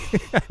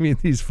 I mean,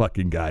 these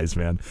fucking guys,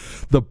 man.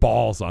 The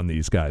balls on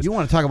these guys. You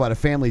want to talk about a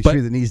family tree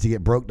that needs to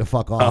get broke the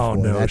fuck off? Oh,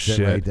 no that's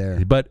shit. It right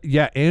there. But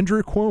yeah,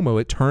 Andrew Cuomo,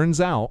 it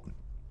turns out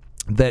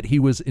that he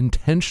was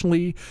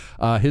intentionally,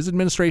 his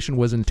administration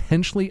was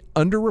intentionally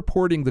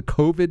underreporting the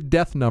COVID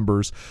death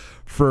numbers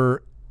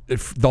for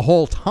the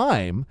whole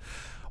time,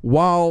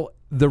 while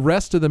the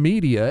rest of the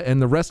media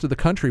and the rest of the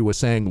country was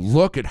saying,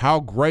 look at how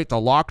great the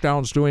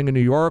lockdown's doing in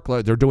New York.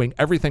 They're doing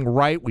everything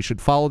right. We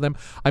should follow them.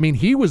 I mean,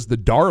 he was the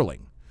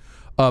darling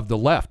of the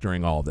left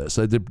during all this.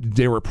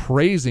 They were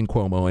praising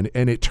Cuomo,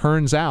 and it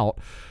turns out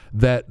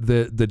that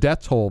the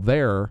death toll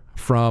there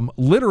from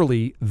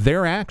literally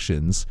their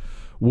actions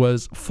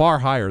was far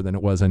higher than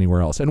it was anywhere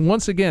else. And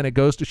once again, it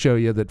goes to show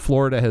you that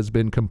Florida has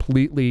been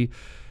completely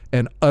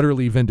and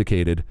utterly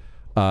vindicated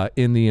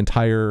in the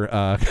entire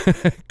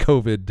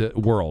COVID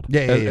world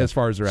as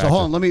far as their So actions.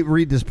 hold on, let me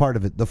read this part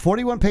of it. The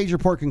 41-page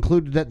report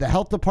concluded that the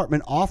health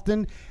department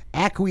often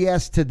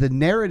acquiesced to the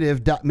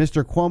narrative that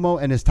Mr.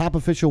 Cuomo and his top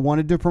official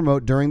wanted to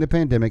promote during the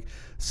pandemic,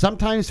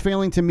 sometimes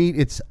failing to meet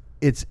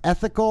its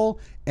ethical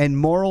and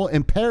moral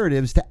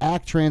imperatives to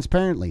act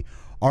transparently.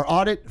 Our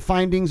audit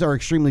findings are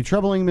extremely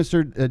troubling,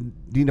 Mr.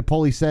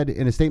 DiNapoli said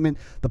in a statement.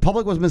 The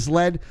public was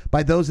misled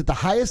by those at the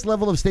highest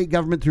level of state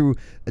government through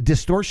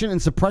distortion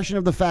and suppression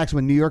of the facts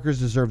when New Yorkers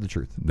deserve the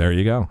truth. There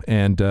you go.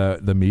 And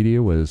the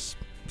media was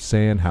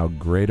saying how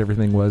great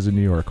everything was in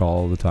New York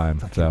all the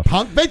time. So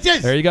Punk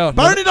bitches! there you go.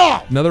 Burn it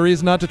all! Another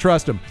reason not to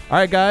trust them. All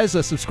right, guys,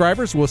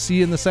 subscribers, we'll see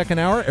you in the second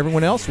hour.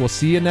 Everyone else, we'll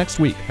see you next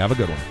week. Have a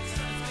good one.